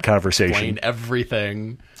had that conversation. Explain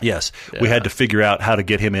everything. Yes. Yeah. We had to figure out how to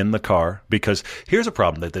get him in the car, because here's a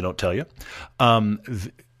problem that they don't tell you.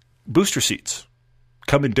 Booster seats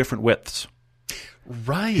come in different widths.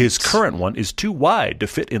 Right. His current one is too wide to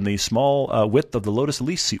fit in the small width of the Lotus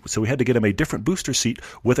Elise seat, so we had to get him a different booster seat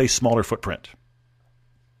with a smaller footprint.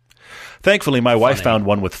 Thankfully, my wife found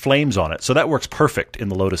one with flames on it, so that works perfect in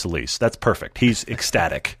the Lotus Elise. That's perfect. He's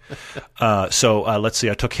ecstatic. So let's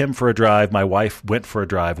see. I took him for a drive. My wife went for a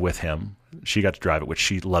drive with him. She got to drive it, which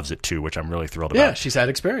she loves it too, which I'm really thrilled about. Yeah, she's had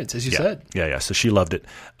experience, as you said. Yeah. So she loved it.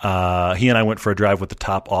 He and I went for a drive with the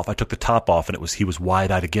top off. I took the top off, and he was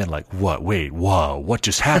wide-eyed again, like, what? Wait, whoa, what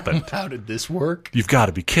just happened? How did this work? You've got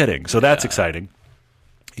to be kidding. So that's exciting.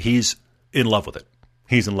 He's in love with it.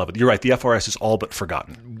 You're right. The FRS is all but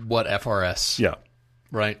forgotten. What FRS? Yeah.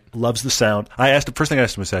 Right. Loves the sound. First thing I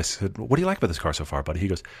asked him was, I said, "What do you like about this car so far, buddy?" He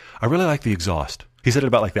goes, "I really like the exhaust." He said it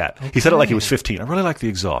about like that. Okay. He said it like he was 15. "I really like the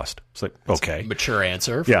exhaust." It's like, okay. Mature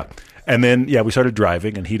answer. Yeah. And then, we started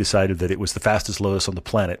driving, and he decided that it was the fastest Lotus on the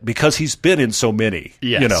planet because he's been in so many.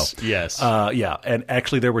 Yes. Yes. And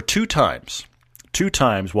actually there were two times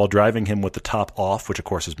while driving him with the top off, which of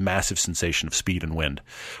course is massive sensation of speed and wind,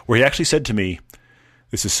 where he actually said to me,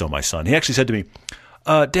 this is so my son, he actually said to me,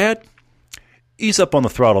 "Dad, ease up on the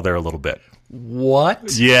throttle there a little bit."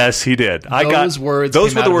 What? Yes, he did. Those were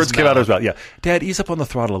the words that came out of his mouth. Yeah. "Dad, ease up on the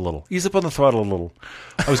throttle a little. Ease up on the throttle a little."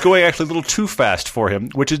 I was going actually a little too fast for him,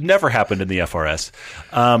 which has never happened in the FRS.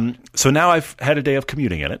 So now I've had a day of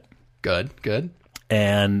commuting in it. Good.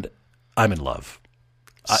 And I'm in love.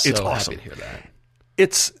 It's awesome. Happy to hear that.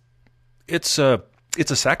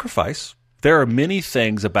 It's a sacrifice. There are many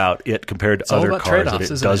things about it compared to other cars that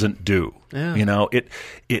it doesn't do. Yeah.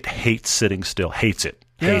 It hates sitting still. Hates it.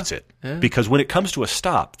 Yeah. Because when it comes to a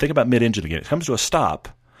stop, think about mid-engine again. It comes to a stop,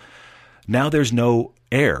 now there's no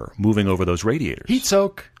air moving over those radiators. Heat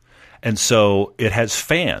soak. And so it has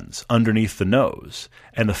fans underneath the nose,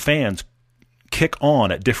 and the fans kick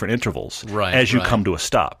on at different intervals as you come to a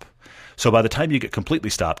stop. So by the time you get completely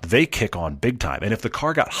stopped, they kick on big time. And if the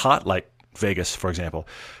car got hot, like Vegas, for example,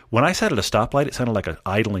 when I sat at a stoplight, it sounded like an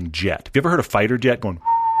idling jet. Have you ever heard a fighter jet going?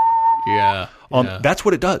 Yeah. That's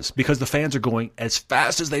what it does, because the fans are going as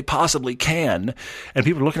fast as they possibly can. And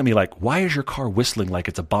people are looking at me like, "Why is your car whistling like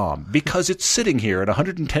it's a bomb?" Because it's sitting here at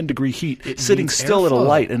 110-degree heat, sitting still at a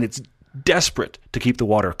light, and it's desperate to keep the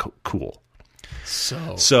water cool.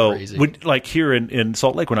 So crazy. Like here in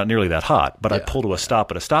Salt Lake, we're not nearly that hot, but I pull to a stop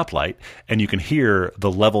at a stoplight, and you can hear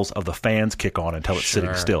the levels of the fans kick on until it's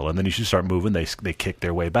sitting still. And then as you start moving, they kick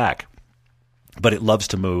their way back. But it loves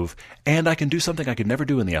to move, and I can do something I could never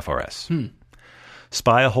do in the FRS.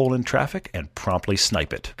 Spy a hole in traffic and promptly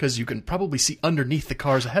snipe it. Because you can probably see underneath the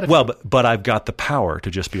cars ahead of you. Well, but I've got the power to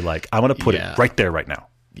just be like, I'm going to put it right there right now.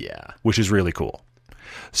 Yeah. Which is really cool.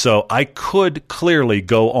 So I could clearly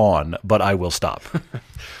go on, but I will stop.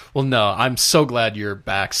 Well, no, I'm so glad you're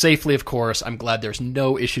back safely, of course. I'm glad there's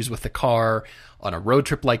no issues with the car on a road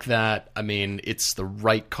trip like that. I mean, it's the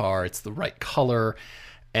right car. It's the right color.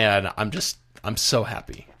 And I'm so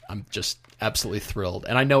happy. I'm just absolutely thrilled.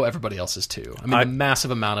 And I know everybody else is too. I mean, a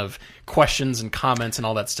massive amount of questions and comments and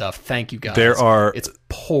all that stuff. Thank you, guys. It's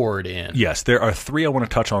poured in. Yes, there are 3 I want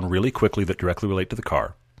to touch on really quickly that directly relate to the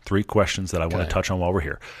car. 3 questions that I want to touch on while we're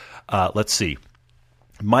here. Let's see.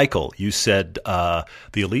 Michael, you said the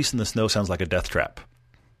Elise in the snow sounds like a death trap.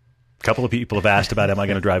 A couple of people have asked about, am I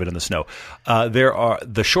going to drive it in the snow?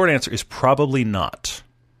 The short answer is probably not.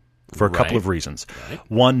 For a couple of reasons. Right.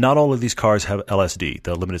 One, not all of these cars have LSD,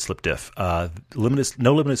 the limited slip diff. No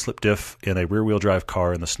limited slip diff in a rear-wheel drive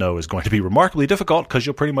car in the snow is going to be remarkably difficult because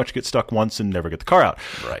you'll pretty much get stuck once and never get the car out.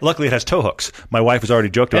 Right. Luckily, it has tow hooks. My wife has already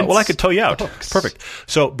joked about, well, I could tow you out. Perfect.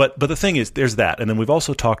 So, but the thing is, there's that. And then we've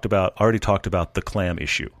also already talked about the clam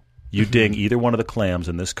issue. You ding either one of the clams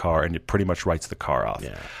in this car, and it pretty much writes the car off.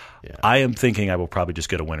 Yeah. I am thinking I will probably just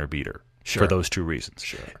get a winter beater. For those 2 reasons.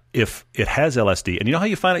 Sure. If it has LSD, and you know how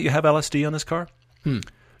you find out you have LSD on this car?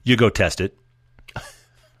 You go test it.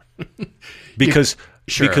 because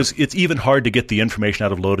it's even hard to get the information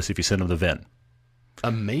out of Lotus if you send them the VIN.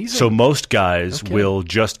 Amazing. So most guys will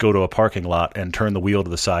just go to a parking lot and turn the wheel to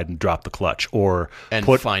the side and drop the clutch, or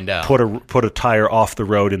find out. Put a tire off the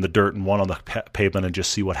road in the dirt and one on the pavement and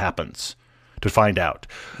just see what happens. to find out.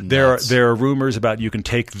 There are rumors about you can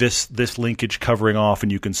take this linkage covering off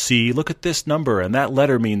and you can see, look at this number, and that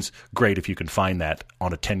letter means great if you can find that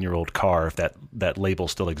on a 10-year-old car, if that label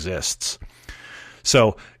still exists.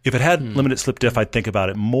 So if it had limited slip diff, I'd think about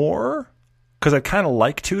it more, because I'd kind of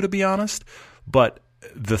like to be honest. But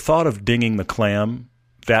the thought of dinging the clam,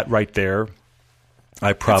 that right there,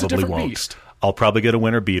 I probably won't. Beast. I'll probably get a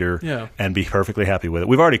winter beater and be perfectly happy with it.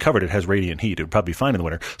 We've already covered it has radiant heat. It would probably be fine in the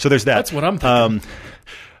winter. So there's that. That's what I'm thinking.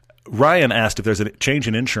 Ryan asked if there's a change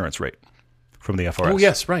in insurance rate from the FRS. Oh,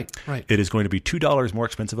 yes, right. It is going to be $2 more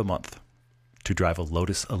expensive a month to drive a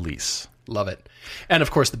Lotus Elise. Love it. And,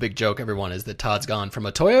 of course, the big joke, everyone, is that Todd's gone from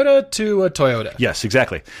a Toyota to a Toyota. Yes,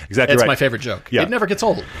 exactly. Exactly It's right. my favorite joke. Yeah. It never gets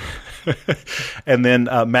old. And then,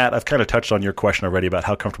 Matt, I've kind of touched on your question already about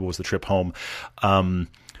how comfortable was the trip home.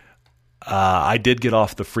 I did get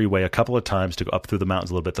off the freeway a couple of times to go up through the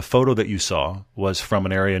mountains a little bit. The photo that you saw was from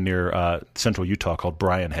an area near central Utah called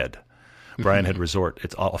Bryan Head. Bryan Head Resort.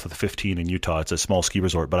 It's off of the 15 in Utah. It's a small ski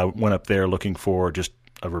resort. But I went up there looking for just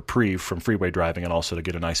a reprieve from freeway driving and also to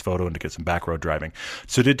get a nice photo and to get some back road driving.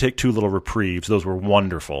 So it did take 2 little reprieves. Those were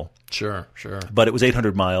wonderful. Sure. But it was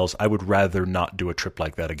 800 miles. I would rather not do a trip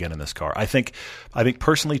like that again in this car. I think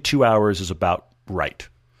personally 2 hours is about right.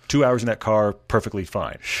 2 hours in that car, perfectly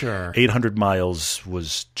fine. Sure. 800 miles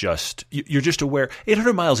was just, you're just aware,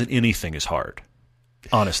 800 miles in anything is hard,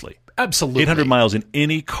 honestly. Absolutely. 800 miles in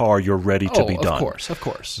any car, you're ready to be done. Of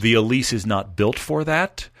course. The Elise is not built for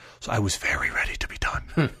that, so I was very ready to be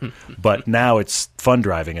done. But now it's fun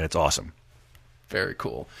driving and it's awesome. Very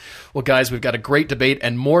cool. Well, guys, we've got a great debate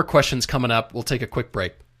and more questions coming up. We'll take a quick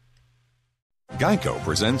break. Geico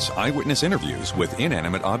presents eyewitness interviews with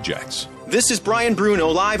inanimate objects. This is Brian Bruno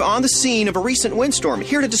live on the scene of a recent windstorm,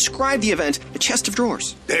 here to describe the event, The Chest of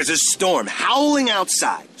Drawers. There's a storm howling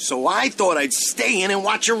outside, so I thought I'd stay in and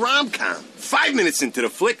watch a rom-com. 5 minutes into the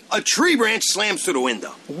flick, a tree branch slams through the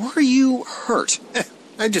window. Were you hurt?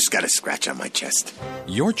 I just got a scratch on my chest.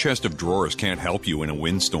 Your chest of drawers can't help you in a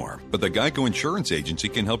windstorm, but the Geico Insurance Agency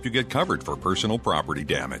can help you get covered for personal property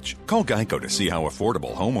damage. Call Geico to see how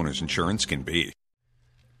affordable homeowners insurance can be.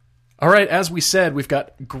 All right, as we said, we've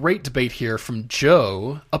got great debate here from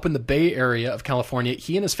Joe up in the Bay Area of California.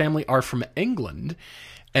 He and his family are from England,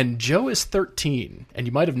 and Joe is 13. And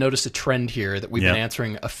you might have noticed a trend here that we've been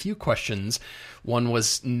answering a few questions. One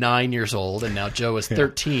was 9 years old, and now Joe is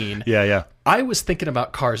 13. Yeah. I was thinking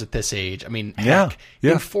about cars at this age. I mean, heck,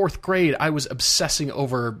 in 4th grade, I was obsessing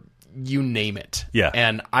over you name it. Yeah.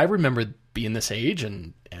 And I remember being this age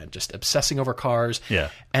and just obsessing over cars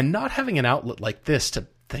and not having an outlet like this to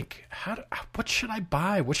think, what should I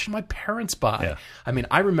buy? What should my parents buy? Yeah. I mean,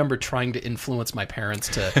 I remember trying to influence my parents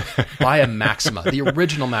to buy a Maxima, the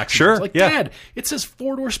original Maxima. Sure, It's like, Dad, it says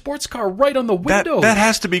 4-door sports car right on the window. That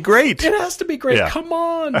has to be great. It has to be great. Yeah. Come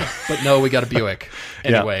on. But no, we got a Buick.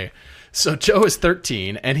 Anyway, so Joe is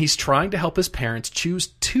 13, and he's trying to help his parents choose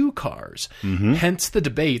 2 cars. Hence the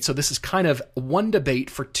debate. So this is kind of one debate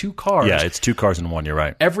for 2 cars. Yeah, it's 2 cars in one. You're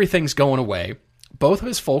right. Everything's going away. Both of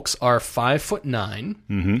his folks are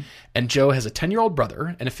 5'9", and Joe has a 10-year-old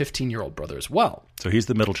brother and a 15-year-old brother as well. So he's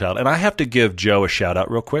the middle child. And I have to give Joe a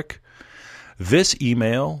shout-out real quick. This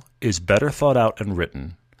email is better thought out and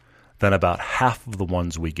written than about half of the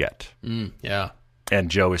ones we get. Yeah.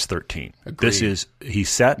 And Joe is 13. Agreed. He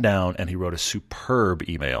sat down and he wrote a superb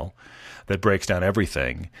email that breaks down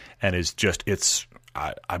everything and is just,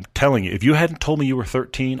 I'm telling you, if you hadn't told me you were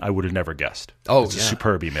 13, I would have never guessed. It's a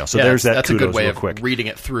superb email. So there's that. That's a good way of quick. reading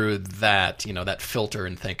it through that, that filter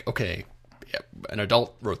and think, okay, an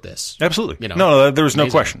adult wrote this. Absolutely. No, there was no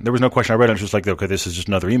question. There was no question. I read it and was just like, okay, this is just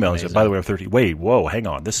another email. He said, by the way, I'm 13. Wait, whoa, hang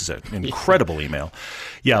on. This is an incredible email.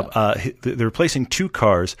 They're replacing 2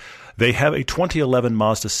 cars. They have a 2011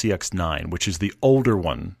 Mazda CX-9, which is the older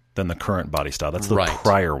one than the current body style. That's the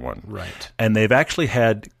prior one. Right. And they've actually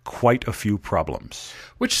had quite a few problems.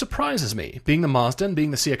 Which surprises me, being the Mazda and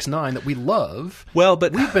being the CX-9 that we love. Well,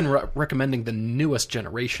 but we've been recommending the newest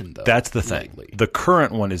generation, though. That's the thing. Lately. The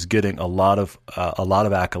current one is getting a lot of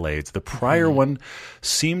accolades. The prior one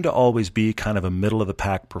seemed to always be kind of a middle of the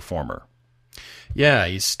pack performer. Yeah,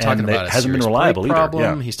 he's talking about a hasn't been serious reliable brake problem.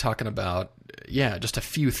 either. Yeah. He's talking about just a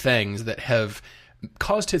few things that have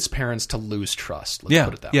caused his parents to lose trust. Let's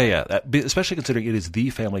put it that way. Yeah. Especially considering it is the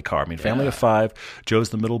family car. I mean, family of 5, Joe's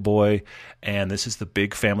the middle boy, and this is the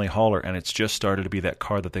big family hauler, and it's just started to be that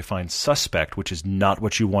car that they find suspect, which is not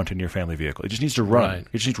what you want in your family vehicle. It just needs to run. Right.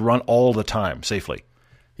 It just needs to run all the time safely.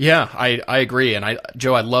 Yeah, I agree. And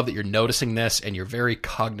Joe, I love that you're noticing this, and you're very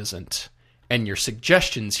cognizant. And your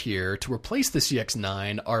suggestions here to replace the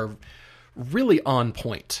CX-9 are really on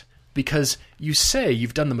point. because you say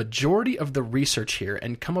you've done the majority of the research here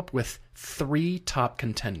and come up with 3 top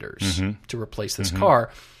contenders to replace this car.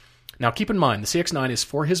 Now, keep in mind, the CX-9 is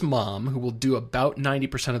for his mom, who will do about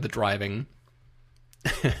 90% of the driving.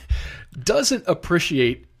 Doesn't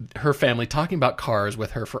appreciate her family talking about cars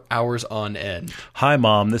with her for hours on end. Hi,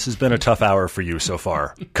 Mom. This has been a tough hour for you so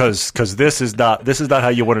far, because this is not how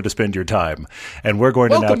you wanted to spend your time, and we're going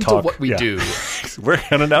to now talk. Welcome to what we do. We're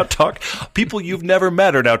going to now talk. People you've never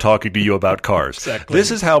met are now talking to you about cars. Exactly.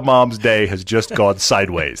 This is how Mom's day has just gone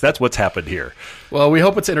sideways. That's what's happened here. Well, we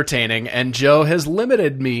hope it's entertaining, and Joe has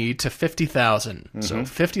limited me to 50,000. So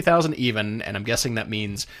 50,000 even, and I'm guessing that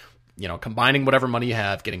means, combining whatever money you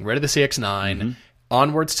have, getting rid of the CX-9,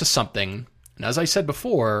 onwards to something. And as I said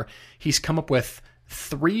before, he's come up with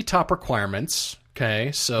 3 top requirements.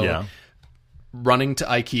 Okay, so running to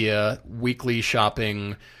IKEA, weekly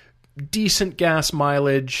shopping, decent gas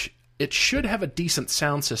mileage. It should have a decent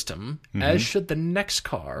sound system, as should the next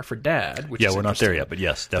car for Dad. Which is we're not there yet, but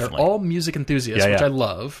yes, definitely. They're all music enthusiasts, which I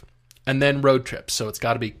love. And then road trips. So it's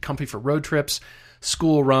got to be comfy for road trips,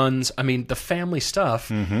 school runs, the family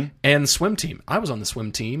stuff, and swim team. I was on the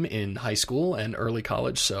swim team in high school and early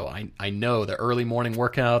college, so I know the early morning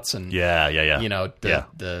workouts and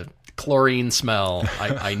the chlorine smell.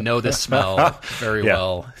 I know this smell very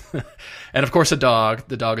well. And of course a dog.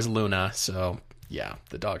 The dog is Luna, so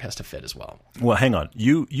the dog has to fit as well. Well, hang on.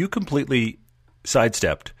 You completely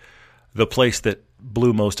sidestepped the place that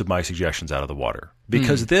blew most of my suggestions out of the water,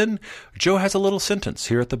 because then Joe has a little sentence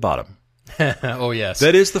here at the bottom. Oh, yes.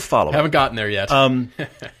 That is the following. Haven't gotten there yet.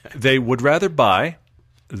 They would rather buy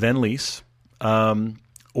than lease,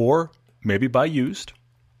 or maybe buy used.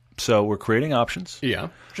 So we're creating options. Yeah,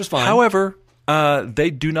 just fine. However,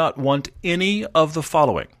 they do not want any of the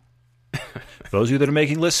following. Those of you that are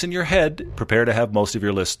making lists in your head, prepare to have most of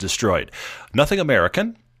your lists destroyed. Nothing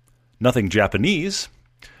American, nothing Japanese,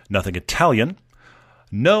 nothing Italian,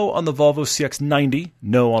 no on the Volvo CX-90,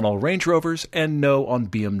 no on all Range Rovers, and no on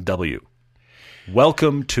BMW.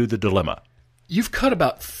 Welcome to the dilemma. You've cut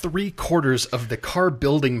about 3/4 of the car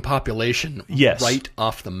building population right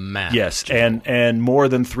off the map. Yes, and more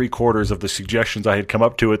than 3/4 of the suggestions I had come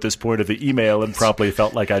up to at this point of the email, and promptly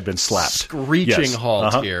felt like I'd been slapped. Screeching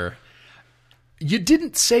halt here. You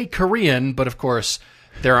didn't say Korean, but of course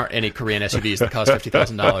there aren't any Korean SUVs that cost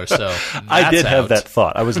 $50,000. So I did have that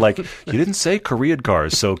thought. I was like, you didn't say Korean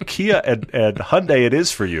cars, so Kia and Hyundai it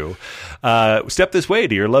is for you. Step this way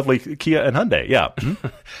to your lovely Kia and Hyundai. Yeah.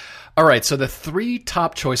 All right, so the 3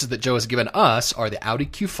 top choices that Joe has given us are the Audi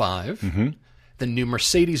Q5, the new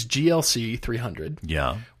Mercedes GLC 300,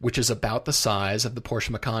 which is about the size of the Porsche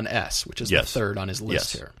Macan S, which is the 3rd on his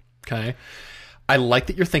list here. Okay. I like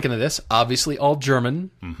that you're thinking of this. Obviously, all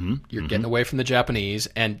German. You're getting away from the Japanese.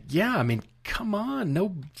 And come on.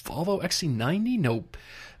 No Volvo XC90. No,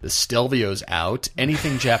 the Stelvio's out.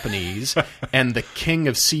 Anything Japanese. And the king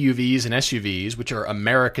of CUVs and SUVs, which are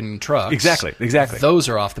American trucks. Exactly. Those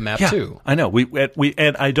are off the map, too. I know.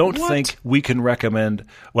 And I don't think we can recommend,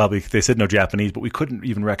 well, they said no Japanese, but we couldn't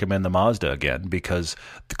even recommend the Mazda again, because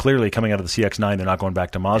clearly coming out of the CX-9, they're not going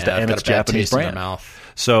back to Mazda, and it's a Japanese brand.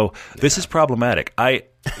 So this is problematic.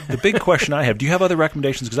 The big question I have, do you have other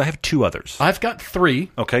recommendations? Because I have 2 others. I've got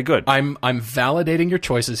 3. Okay, good. I'm validating your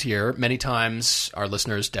choices here. Many times our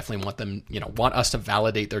listeners definitely want us to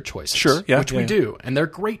validate their choices. Sure, yeah. Which we do. And they're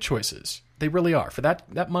great choices. They really are. For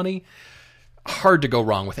that money, hard to go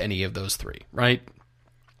wrong with any of those 3, right?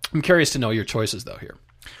 I'm curious to know your choices, though, here.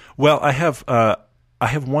 Well, I have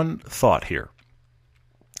one thought here.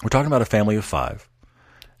 We're talking about a family of 5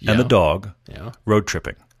 and the dog road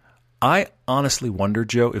tripping. I honestly wonder,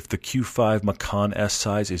 Joe, if the Q5 Macan S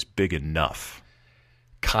size is big enough.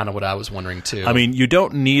 Kind of what I was wondering, too. I mean, you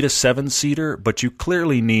don't need a 7-seater, but you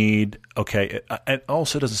clearly need, it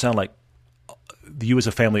also doesn't sound like you as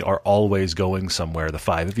a family are always going somewhere, the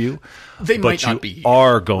 5 of you. They might not be. But you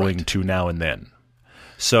are going to now and then.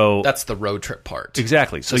 So that's the road trip part.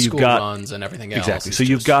 Exactly. So you've got runs and everything else. Exactly. So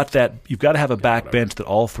you've got that. You've got to have a back bench that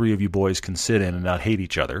all 3 of you boys can sit in and not hate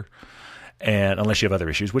each other. And unless you have other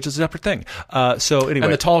issues, which is a separate thing. So anyway,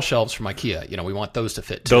 and the tall shelves from IKEA, we want those to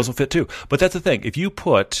fit too. Those will fit too. But that's the thing. If you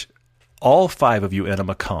put all 5 of you in a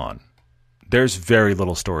Macan, there's very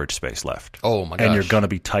little storage space left. Oh my gosh. And you're going to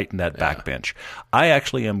be tight in that back bench. I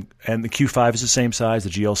actually am, and the Q5 is the same size. The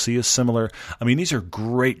GLC is similar. I mean, these are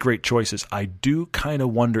great, great choices. I do kind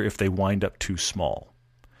of wonder if they wind up too small.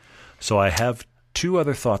 So I have 2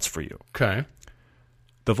 other thoughts for you. Okay.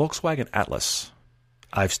 The Volkswagen Atlas.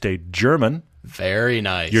 I've stayed German. Very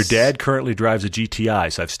nice. Your dad currently drives a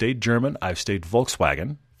GTI, so I've stayed German. I've stayed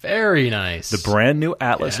Volkswagen. Very nice. The brand new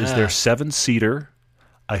Atlas is their 7-seater.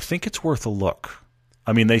 I think it's worth a look.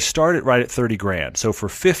 I mean, they start it right at $30,000. So for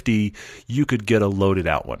 $50,000, you could get a loaded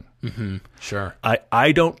out one. Mm-hmm. Sure.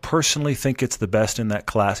 I don't personally think it's the best in that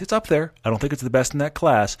class. It's up there. I don't think it's the best in that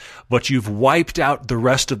class, but you've wiped out the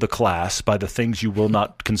rest of the class by the things you will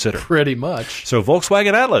not consider. Pretty much. So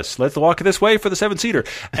Volkswagen Atlas, let's walk this way for the 7-seater.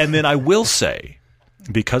 And then I will say,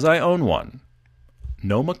 because I own one,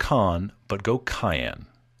 no Macan, but go Cayenne.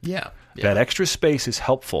 Yeah. That extra space is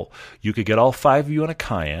helpful. You could get all 5 of you in a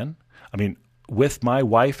Cayenne. I mean, with my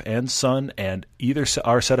wife and son, and either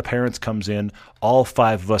our set of parents comes in, all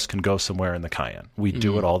 5 of us can go somewhere in the Cayenne. We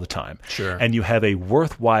do it all the time. Sure. And you have a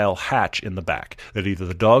worthwhile hatch in the back that either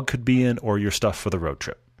the dog could be in or your stuff for the road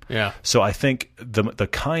trip. Yeah. So I think the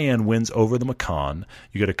Cayenne wins over the Macan.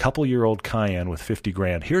 You get a couple-year-old Cayenne with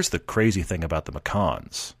 $50,000. Here's the crazy thing about the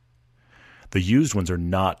Macans. The used ones are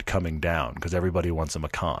not coming down because everybody wants a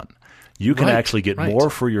Macan. You can actually get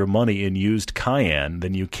more for your money in used Cayenne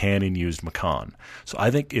than you can in used Macan. So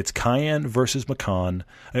I think it's Cayenne versus Macan,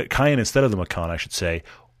 Cayenne instead of the Macan, I should say,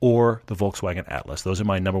 or the Volkswagen Atlas. Those are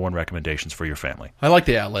my number one recommendations for your family. I like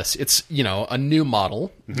the Atlas. It's, a new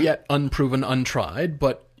model, yet unproven, untried,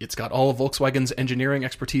 but it's got all of Volkswagen's engineering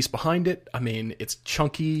expertise behind it. I mean, it's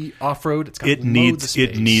chunky off-road. It's got loads of space.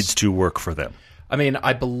 It needs to work for them. I mean,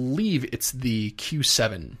 I believe it's the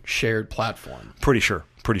Q7 shared platform. Pretty sure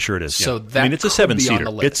it is. So yeah. that it's a 7-seater.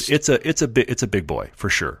 It's a big boy for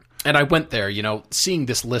sure. And I went there, seeing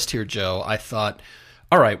this list here, Joe. I thought,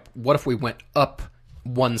 all right, what if we went up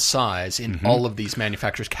one size in all of these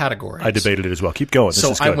manufacturers' categories? I debated it as well. Keep going. This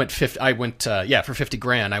is good. I went for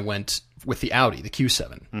 $50,000. I went with the Audi, the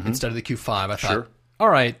Q7 instead of the Q5. I thought, all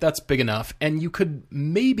right, that's big enough. And you could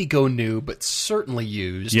maybe go new, but certainly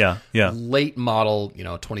used. Yeah. Late model,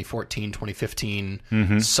 2014,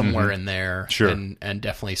 2015, somewhere in there. Sure. And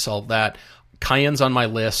definitely solve that. Cayenne's on my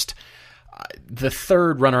list. The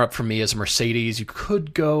third runner-up for me is a Mercedes.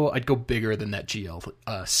 I'd go bigger than that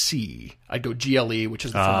GLC. I'd go GLE, which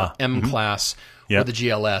is the former M-Class, or the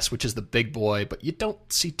GLS, which is the big boy. But you don't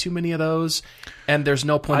see too many of those, and there's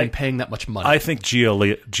no point in paying that much money. I think GLE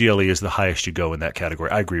is the highest you go in that category.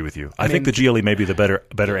 I agree with you. I think the GLE may be the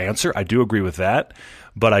better answer. I do agree with that,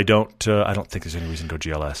 but I don't think there's any reason to go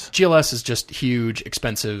GLS. GLS is just huge,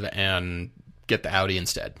 expensive, and get the Audi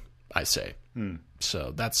instead, I say.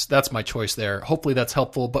 So that's my choice there. Hopefully that's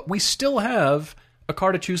helpful, but we still have a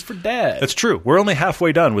car to choose for Dad. That's true. We're only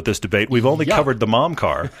halfway done with this debate. We've only covered the mom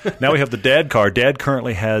car. Now we have the dad car. Dad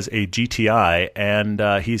currently has a GTI,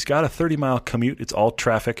 and he's got a 30-mile commute. It's all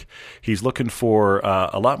traffic. He's looking for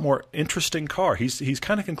a lot more interesting car. He's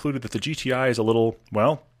kind of concluded that the GTI is a little,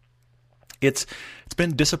 it's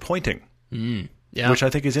been disappointing, which I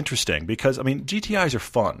think is interesting because, GTIs are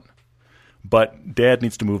fun. But Dad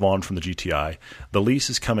needs to move on from the GTI. The lease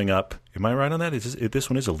is coming up. Am I right on that? This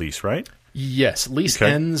one is a lease, right? Yes. Lease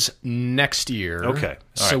ends next year. Okay.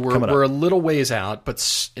 So we're a little ways out,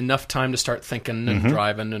 but enough time to start thinking and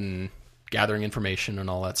driving and gathering information and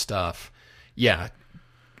all that stuff. Yeah.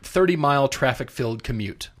 30-mile traffic-filled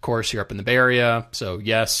commute. Of course, you're up in the Bay Area, so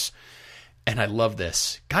yes. And I love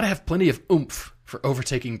this. Got to have plenty of oomph for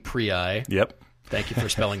overtaking Prii. Yep. Thank you for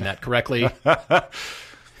spelling that correctly.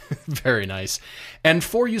 Very nice. And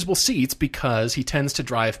 4 usable seats because he tends to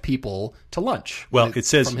drive people to lunch. It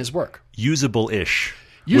says from his work. Usable-ish.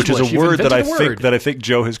 Which is a word that I think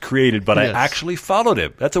Joe has created, but yes. I actually followed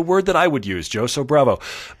him. That's a word that I would use, Joe, so bravo.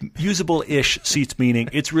 Usable-ish seats, meaning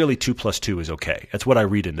it's really 2 + 2 is okay. That's what I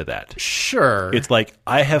read into that. Sure. It's like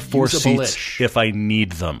I have 4 seats if I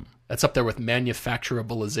need them. That's up there with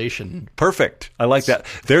manufacturabilization. Perfect. I like that.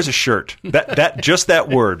 There's a shirt. That just that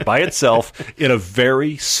word by itself in a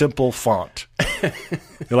very simple font.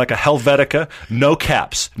 You're like a Helvetica, no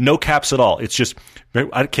caps at all. It's just,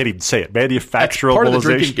 I can't even say it. Manufacturabilization. That's part of the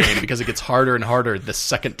drinking game because it gets harder and harder the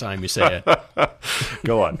second time you say it.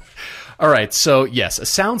 Go on. All right, so yes, a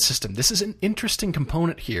sound system. This is an interesting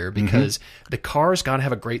component here because the car's got to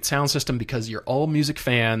have a great sound system because you're all music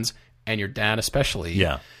fans and your dad especially.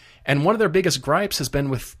 Yeah. And one of their biggest gripes has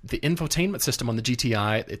been with the infotainment system on the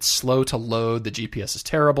GTI. It's slow to load. The GPS is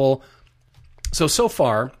terrible. So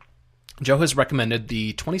far, Joe has recommended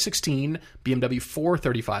the 2016 BMW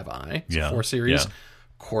 435i. It's a 4 Series. Yeah.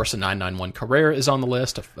 Of course, a 991 Carrera is on the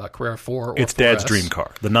list, a Carrera 4 or It's 4S. Dad's dream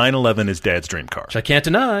car. The 911 is Dad's dream car. Which I can't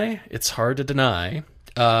deny. It's hard to deny.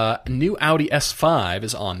 New Audi S5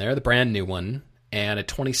 is on there, the brand new one. And a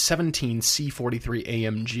 2017 C43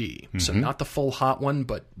 AMG. So not the full hot one,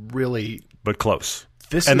 but really... But close.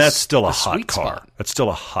 That's still a hot car. That's still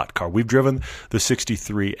a hot car. We've driven the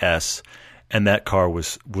 63S, and that car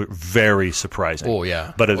was very surprising. Oh,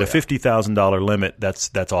 yeah. But at a $50,000 limit,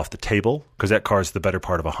 that's off the table because that car is the better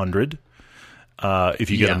part of $100. If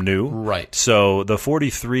you get them new. Right. So the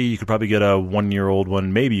 43, you could probably get a 1-year-old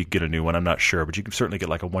one. Maybe you could get a new one. I'm not sure. But you can certainly get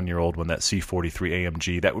like a 1-year-old one, that C43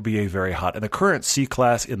 AMG. That would be a very hot. And the current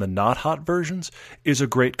C-Class in the not hot versions is a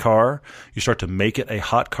great car. You start to make it a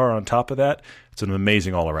hot car on top of that. It's an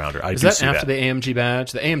amazing all-arounder. Is that after the AMG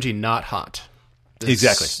badge? The AMG not hot.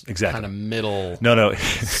 Exactly. Kind of middle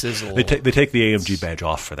sizzle. They take the AMG badge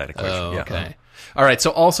off for that equation. Oh, okay. All right. So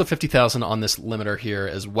also 50,000 on this limiter here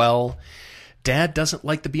as well. Dad doesn't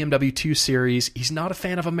like the BMW 2 Series. He's not a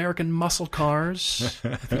fan of American muscle cars,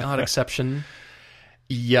 with the odd exception.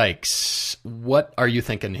 Yikes. What are you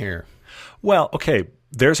thinking here? Well, okay,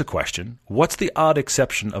 there's a question. What's the odd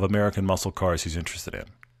exception of American muscle cars he's interested in?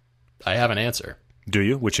 I have an answer. Do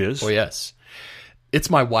you? Which is? Oh, yes.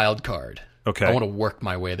 It's my wild card. Okay. I want to work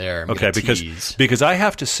my way there. Because I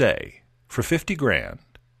have to say, for $50,000,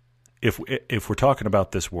 if we're talking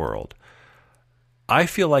about this world, I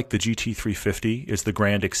feel like the GT350 is the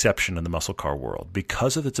grand exception in the muscle car world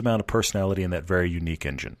because of its amount of personality and that very unique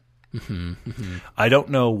engine. I don't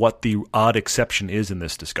know what the odd exception is in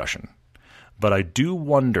this discussion, but I do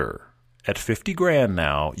wonder, at $50,000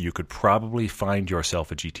 now, you could probably find yourself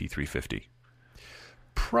a GT350.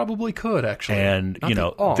 Probably could, actually. And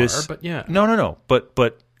Not but yeah. No.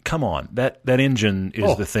 But come on, that engine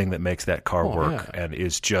is the thing that makes that car work and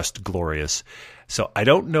is just glorious. So I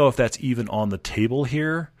don't know if that's even on the table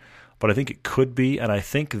here, but I think it could be. And I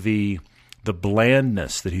think the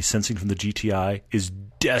blandness that he's sensing from the GTI is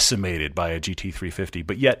decimated by a GT350.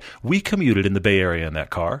 But yet we commuted in the Bay Area in that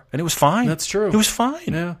car, and it was fine. That's true. It was fine.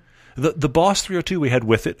 Yeah. The Boss 302 we had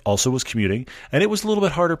with it also was commuting, and it was a little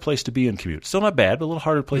bit harder place to be in commute. Still not bad, but a little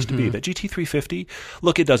harder place to be. That GT350,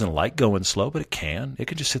 look, it doesn't like going slow, but it can. It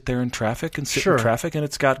can just sit there in traffic and sit in traffic, and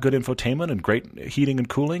it's got good infotainment and great heating and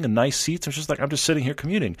cooling and nice seats. It's just like, I'm just sitting here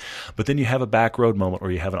commuting. But then you have a back road moment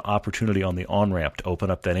where you have an opportunity on the on-ramp to open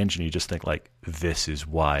up that engine. You just think like, this is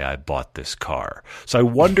why I bought this car. So I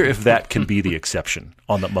wonder if that can be the exception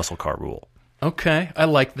on the muscle car rule. Okay, I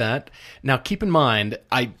like that. Now, keep in mind,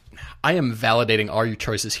 I am validating all your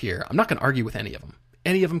choices here. I'm not going to argue with any of them.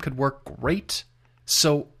 Any of them could work great,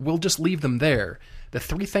 so we'll just leave them there. The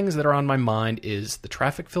three things that are on my mind is the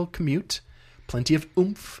traffic-filled commute, plenty of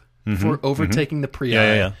oomph for overtaking the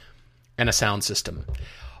Prii, and a sound system.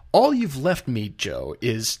 All you've left me, Joe,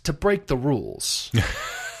 is to break the rules.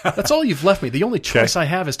 That's all you've left me. The only choice I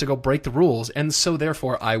have is to go break the rules, and so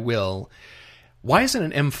therefore I will. Why isn't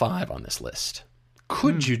an M5 on this list?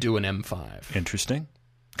 Could you do an M5? Interesting.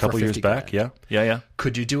 A couple years back, yeah.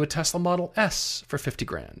 Could you do a Tesla Model S for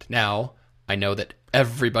 $50,000? Now, I know that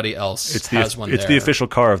everybody else has one. It's the official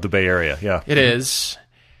car of the Bay Area, yeah. It is.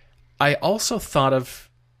 I also thought of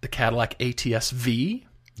the Cadillac ATS V.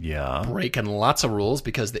 Yeah. Breaking lots of rules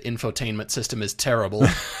because the infotainment system is terrible.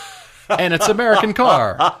 And it's an American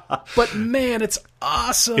car. But man, it's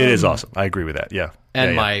awesome. It is awesome. I agree with that, yeah.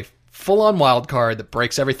 And my full-on wild card that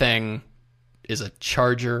breaks everything is a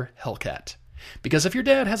Charger Hellcat. Because if your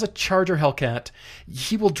dad has a Charger Hellcat,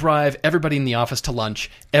 he will drive everybody in the office to lunch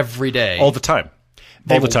every day. All the time.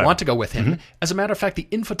 They will want to go with him. As a matter of fact, the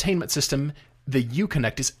infotainment system, the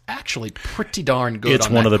Uconnect, is actually pretty darn good. It's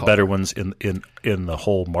one of the better ones in the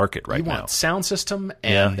whole market right now. You want sound system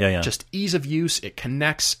and just ease of use. It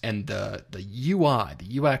connects, and the UI,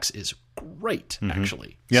 the UX is great,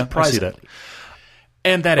 actually. Yeah, surprisingly. I see that.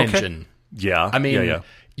 And that engine. Yeah. I mean,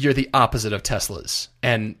 you're the opposite of Teslas.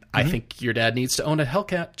 And I think your dad needs to own a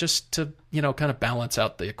Hellcat just to, kind of balance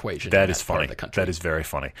out the equation. That is funny. That is very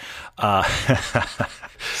funny. So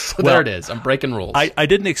there it is. I'm breaking rules. I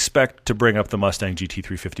didn't expect to bring up the Mustang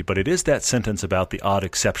GT350, but it is that sentence about the odd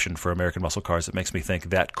exception for American muscle cars that makes me think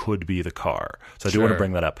that could be the car. So I do want to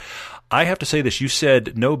bring that up. I have to say this. You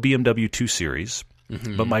said no BMW 2 Series,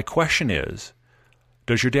 but my question is,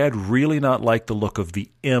 does your dad really not like the look of the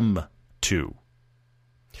M2?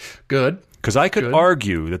 Good. Because I could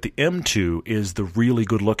argue that the M2 is the really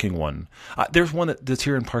good-looking one. There's one that's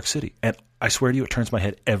here in Park City, and I swear to you, it turns my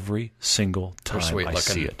head every single time I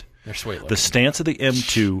see it. They're sweet looking. The stance of the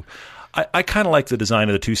M2, I kind of like the design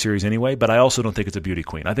of the 2 Series anyway, but I also don't think it's a beauty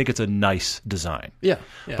queen. I think it's a nice design. Yeah.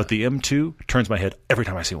 But the M2 turns my head every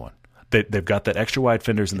time I see one. They've got that extra wide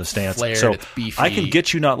fenders in the stance. Flared, so it's beefy. I can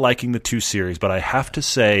get you not liking the 2 Series, but I have to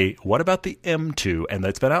say, what about the M2? And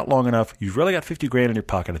it's been out long enough. You've really got $50,000 in your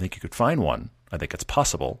pocket. I think you could find one. I think it's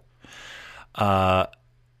possible. The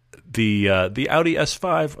Audi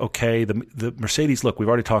S5, okay. The Mercedes, look, we've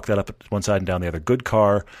already talked that up at one side and down the other. Good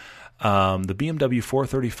car. The BMW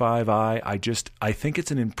 435i, I think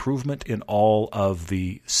it's an improvement in all of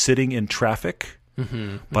the sitting in traffic,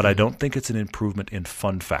 but I don't think it's an improvement in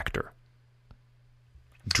fun factor.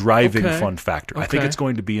 Driving fun factor. I think it's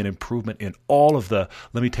going to be an improvement in all of the,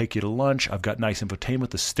 let me take you to lunch, I've got nice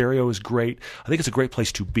infotainment, the stereo is great. I think it's a great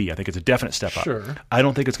place to be. I think it's a definite step up. I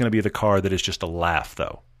don't think it's going to be the car that is just a laugh,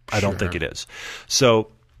 though. I don't think it is.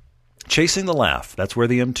 So chasing the laugh, that's where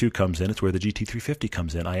the M2 comes in. It's where the GT350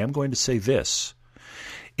 comes in. I am going to say this.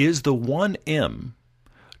 Is the 1M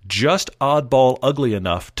just oddball ugly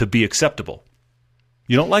enough to be acceptable?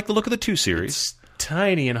 You don't like the look of the 2 Series. It's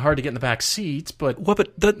tiny and hard to get in the back seats, but... Well,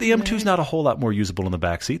 but the M2 is not a whole lot more usable in the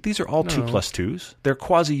back seat. These are all 2+2s. They're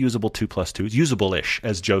quasi-usable 2+2s. Usable-ish,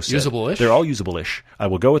 as Joe said. Usable-ish? They're all usable-ish. I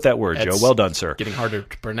will go with that word, Joe. Well done, sir. Getting harder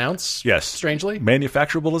to pronounce, yes. Strangely.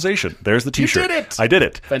 Manufacturabilization. There's the T-shirt. You did it! I did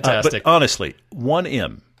it. Fantastic. But honestly,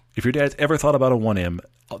 1M, if your dad's ever thought about a 1M,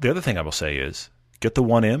 the other thing I will say is, get the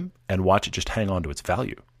 1M and watch it just hang on to its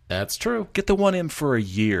value. That's true. Get the 1M for a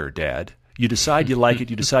year, Dad. You decide you like it,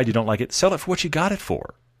 you decide you don't like it, sell it for what you got it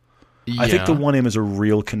for. I think the 1M is a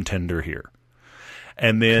real contender here.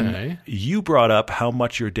 And then you brought up how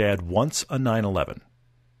much your dad wants a 911.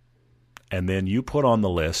 And then you put on the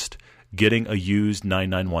list getting a used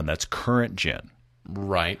 991. That's current gen.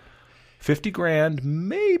 Right. $50,000,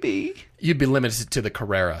 maybe. You'd be limited to the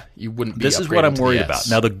Carrera. You wouldn't be. This is what I'm worried about.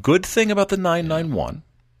 Now, the good thing about the 991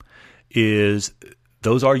 is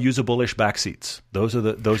those are usable-ish back seats. Those are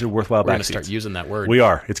worthwhile back seats. We're going to start using that word. We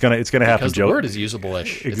are. It's gonna happen, because Joe. The word is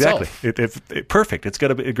usable-ish. Exactly. Perfect. It's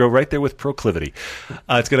going to go right there with proclivity.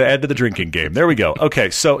 It's going to add to the drinking game. There we go. Okay.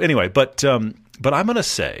 So anyway, but I'm going to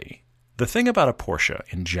say the thing about a Porsche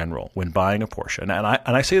in general when buying a Porsche, and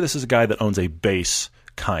I say this as a guy that owns a base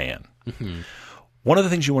Cayenne. One of the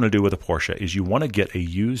things you want to do with a Porsche is you want to get a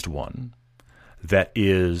used one that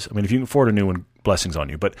is, I mean, if you can afford a new one, blessings on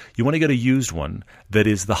you, but you want to get a used one that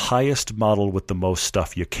is the highest model with the most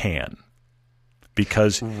stuff you can.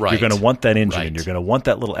 Because you're going to want that engine and you're going to want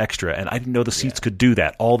that little extra. And I didn't know the seats could do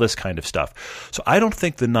that, all this kind of stuff. So I don't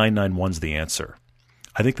think the 991's the answer.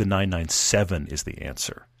 I think the 997 is the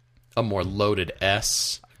answer. A more loaded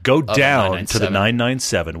S. Go down to the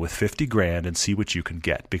 997 with $50,000 and see what you can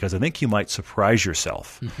get, because I think you might surprise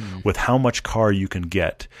yourself with how much car you can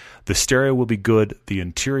get. The stereo will be good. The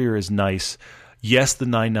interior is nice. Yes, the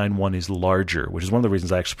 991 is larger, which is one of the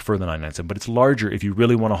reasons I actually prefer the 997, but it's larger if you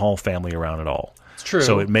really want to haul family around at all. It's true.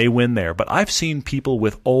 So it may win there. But I've seen people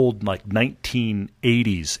with old, like 1980s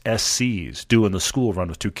SCs doing the school run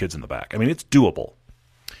with 2 kids in the back. I mean, it's doable.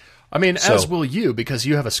 I mean, as will you, because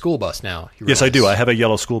you have a school bus now. Yes, I do. I have a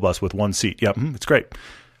yellow school bus with 1 seat. Yeah, it's great.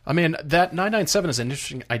 I mean, that 997 is an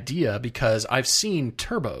interesting idea because I've seen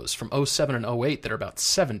turbos from 07 and 08 that are about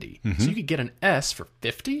 70. So you could get an S for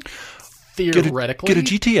 50, theoretically. Get a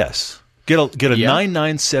GTS. Get a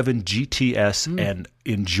 997 GTS and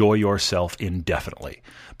enjoy yourself indefinitely,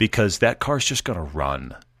 because that car's just going to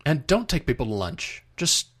run. And don't take people to lunch.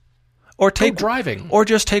 Just go driving. Or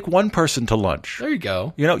just take one person to lunch. There you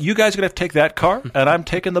go. You know, you guys are going to have to take that car, and I'm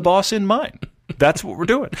taking the boss in mine. That's what we're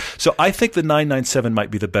doing. So I think the 997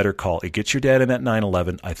 might be the better call. It gets your dad in that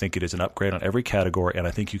 911. I think it is an upgrade on every category, and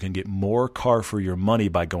I think you can get more car for your money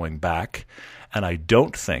by going back. And I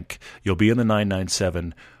don't think you'll be in the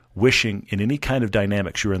 997 wishing in any kind of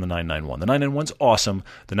dynamics you were in the 991. The 991's awesome.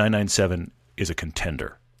 The 997 is a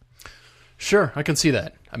contender. Sure, I can see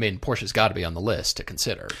that. I mean, Porsche's got to be on the list to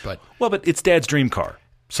consider. But it's Dad's dream car.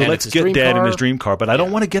 So let's get Dad in his dream car. But I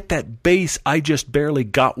don't want to get that base, I just barely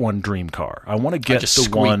got one dream car. I want to get the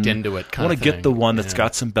one. Into it I want to get the one that's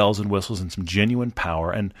got some bells and whistles and some genuine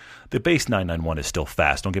power. And the base 991 is still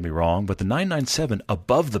fast, don't get me wrong. But the 997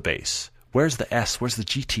 above the base, where's the S? Where's the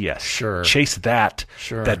GTS? Sure. Chase that.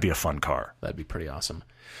 Sure. That'd be a fun car. That'd be pretty awesome.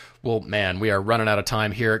 Well, man, we are running out of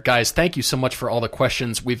time here. Guys, thank you so much for all the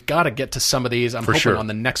questions. We've got to get to some of these. I'm hoping on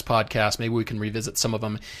the next podcast, maybe we can revisit some of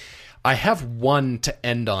them. I have one to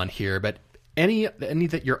end on here, but any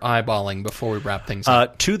that you're eyeballing before we wrap things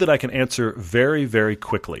up? 2 that I can answer very, very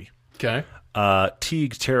quickly. Okay.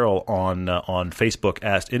 Teague Terrell on Facebook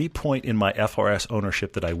asked, any point in my FRS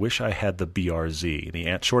ownership that I wish I had the BRZ?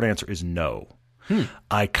 The short answer is no.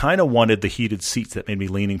 I kind of wanted the heated seats that made me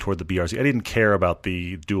leaning toward the BRZ. I didn't care about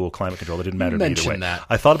the dual climate control. It didn't matter to me either way. That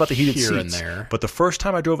I thought about the heated here seats, and there. But the first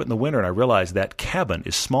time I drove it in the winter and I realized that cabin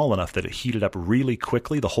is small enough that it heated up really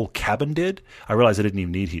quickly, the whole cabin did, I realized I didn't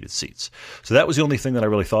even need heated seats. So that was the only thing that I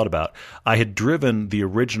really thought about. I had driven the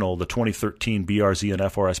 2013 BRZ and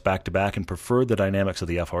FRS back-to-back and preferred the dynamics of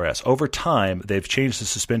the FRS. Over time, they've changed the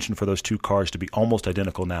suspension for those 2 cars to be almost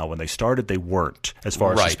identical now. When they started, they weren't, as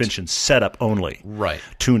far as suspension setup only.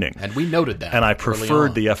 tuning. And we noted that. And I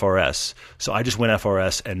preferred the FRS. So I just went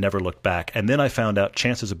FRS and never looked back. And then I found out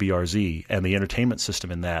Chances of BRZ and the entertainment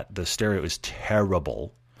system in that, the stereo is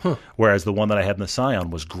terrible. Whereas the one that I had in the Scion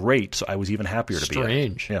was great, so I was even happier to be in.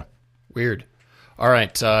 Strange. Yeah. Weird. All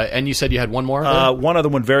right. And you said you had one more? One other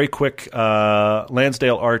one, very quick.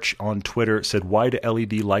 Lansdale Arch on Twitter said, why do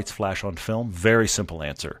LED lights flash on film? Very simple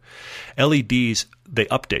answer. LEDs, they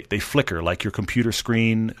update. They flicker like your computer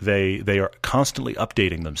screen. They are constantly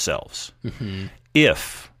updating themselves. Mm-hmm.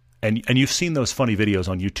 And you've seen those funny videos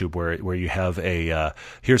on YouTube where you have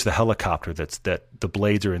here's the helicopter that the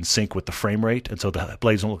blades are in sync with the frame rate, and so the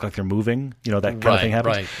blades don't look like they're moving. That kind of thing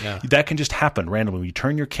happens. Right, yeah. That can just happen randomly. When you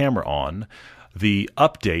turn your camera on, the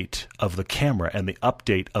update of the camera and the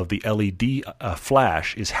update of the LED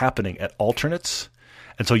flash is happening at alternates.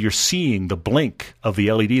 And so you're seeing the blink of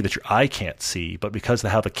the LED that your eye can't see, but because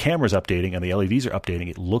of how the camera's updating and the LEDs are updating,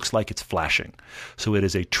 it looks like it's flashing. So it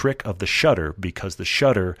is a trick of the shutter because the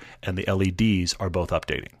shutter and the LEDs are both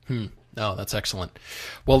updating. Oh, that's excellent.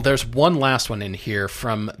 Well, there's one last one in here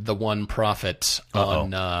from the One Prophet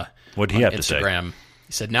on what did he have Instagram. To say?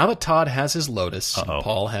 He said, now that Todd has his Lotus and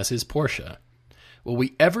Paul has his Porsche, will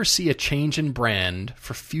we ever see a change in brand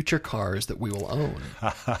for future cars that we will own?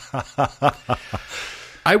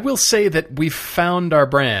 I will say that we've found our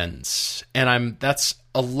brands, and that's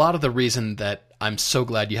a lot of the reason that I'm so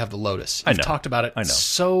glad you have the Lotus. You've talked about it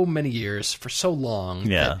so many years, for so long.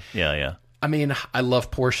 Yeah. I mean, I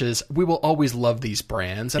love Porsches. We will always love these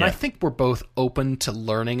brands, and I think we're both open to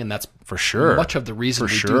learning, and that's for sure much of the reason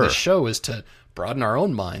we do this show is to broaden our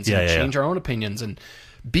own minds and change our own opinions and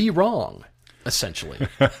be wrong. Essentially.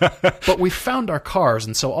 But we found our cars,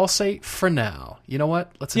 and so I'll say for now. You know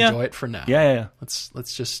what? Let's enjoy it for now. Yeah.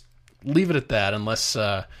 Let's just leave it at that unless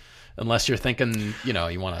you're thinking,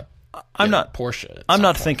 you want to Porsche. I'm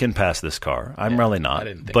not thinking past this car. I'm really not. I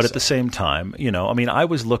didn't think but so. At the same time, I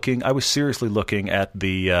was seriously looking at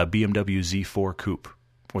the BMW Z4 Coupe.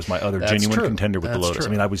 Was my other genuine contender with the Lotus.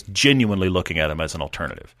 True. I was genuinely looking at them as an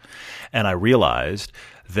alternative. And I realized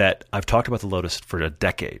that I've talked about the Lotus for a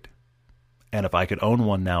decade. And if I could own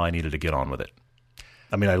one now, I needed to get on with it.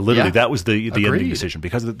 I mean, that was the ending decision,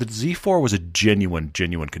 because the Z4 was a genuine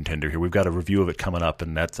contender here. We've got a review of it coming up,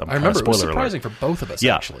 and that's I remember it was surprising for both of us,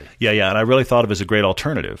 actually. Yeah, and I really thought of it as a great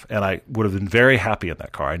alternative, and I would have been very happy in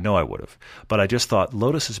that car. I know I would have. But I just thought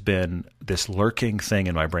Lotus has been this lurking thing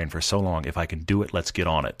in my brain for so long. If I can do it, let's get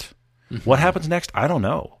on it. Mm-hmm. What happens next? I don't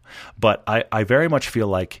know. But I very much feel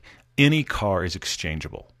like any car is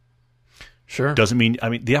exchangeable. Sure. Doesn't mean,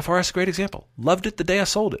 the FRS is a great example. Loved it the day I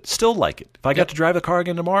sold it. Still like it. If I got to drive the car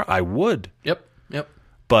again tomorrow, I would. Yep.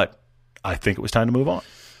 But I think it was time to move on.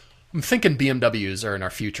 I'm thinking BMWs are in our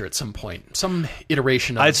future at some point. Some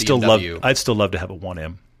iteration of I'd BMW. I'd still love to have a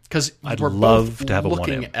 1M. Because we're both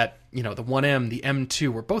looking at, the 1M, the M2.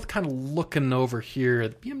 We're both kind of looking over here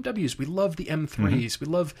at BMWs. We love the M3s. Mm-hmm.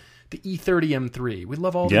 We love the E30 M3. We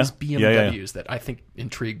love all these BMWs that I think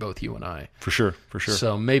intrigue both you and I. For sure.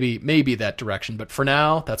 So maybe that direction. But for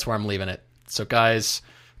now, that's where I'm leaving it. So guys,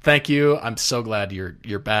 thank you. I'm so glad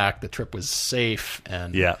you're back. The trip was safe.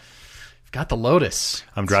 And you've got the Lotus.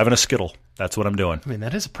 I'm driving a Skittle. That's what I'm doing. I mean,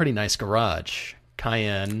 that is a pretty nice garage.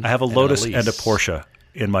 Cayenne. I have a Lotus and a Porsche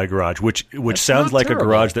in my garage, which sounds like terrible. A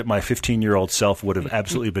garage that my 15-year-old self would have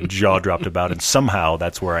absolutely been jaw-dropped about, and somehow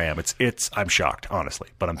that's where I am. I'm shocked, honestly,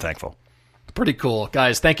 but I'm thankful. Pretty cool.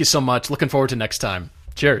 Guys, thank you so much. Looking forward to next time.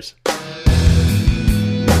 Cheers.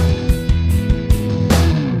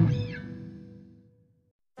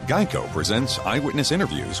 Geico presents eyewitness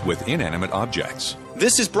interviews with inanimate objects.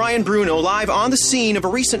 This is Brian Bruno live on the scene of a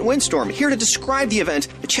recent windstorm, here to describe the event,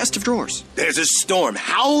 The Chest of Drawers. There's a storm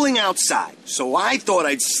howling outside, so I thought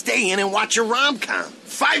I'd stay in and watch a rom-com.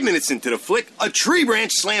 5 minutes into the flick, a tree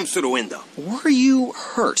branch slams through the window. Were you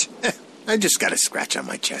hurt? I just got a scratch on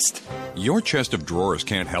my chest. Your chest of drawers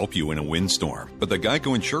can't help you in a windstorm, but the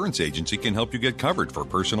Geico Insurance Agency can help you get covered for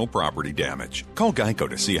personal property damage. Call Geico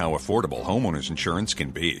to see how affordable homeowners insurance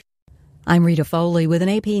can be. I'm Rita Foley with an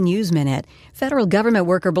AP News Minute. Federal government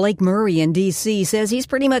worker Blake Murray in D.C. says he's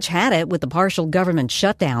pretty much had it with the partial government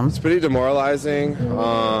shutdown. It's pretty demoralizing,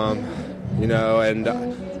 and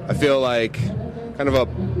I feel like kind of a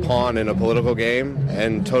pawn in a political game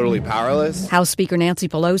and totally powerless. House Speaker Nancy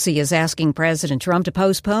Pelosi is asking President Trump to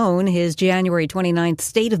postpone his January 29th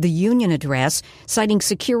State of the Union address, citing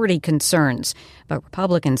security concerns. But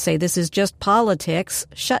Republicans say this is just politics,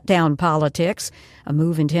 shutdown politics, a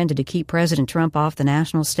move intended to keep President Trump off the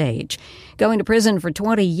national stage. Going to prison for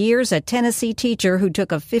 20 years, a Tennessee teacher who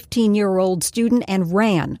took a 15-year-old student and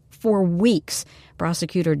ran for weeks.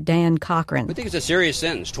 Prosecutor Dan Cochran. We think it's a serious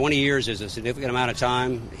sentence. 20 years is a significant amount of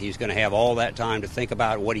time. He's going to have all that time to think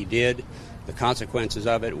about what he did, the consequences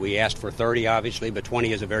of it. We asked for 30, obviously, but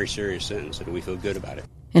 20 is a very serious sentence, and we feel good about it.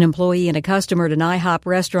 An employee and a customer at an IHOP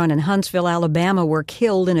restaurant in Huntsville, Alabama, were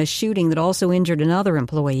killed in a shooting that also injured another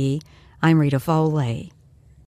employee. I'm Rita Foley.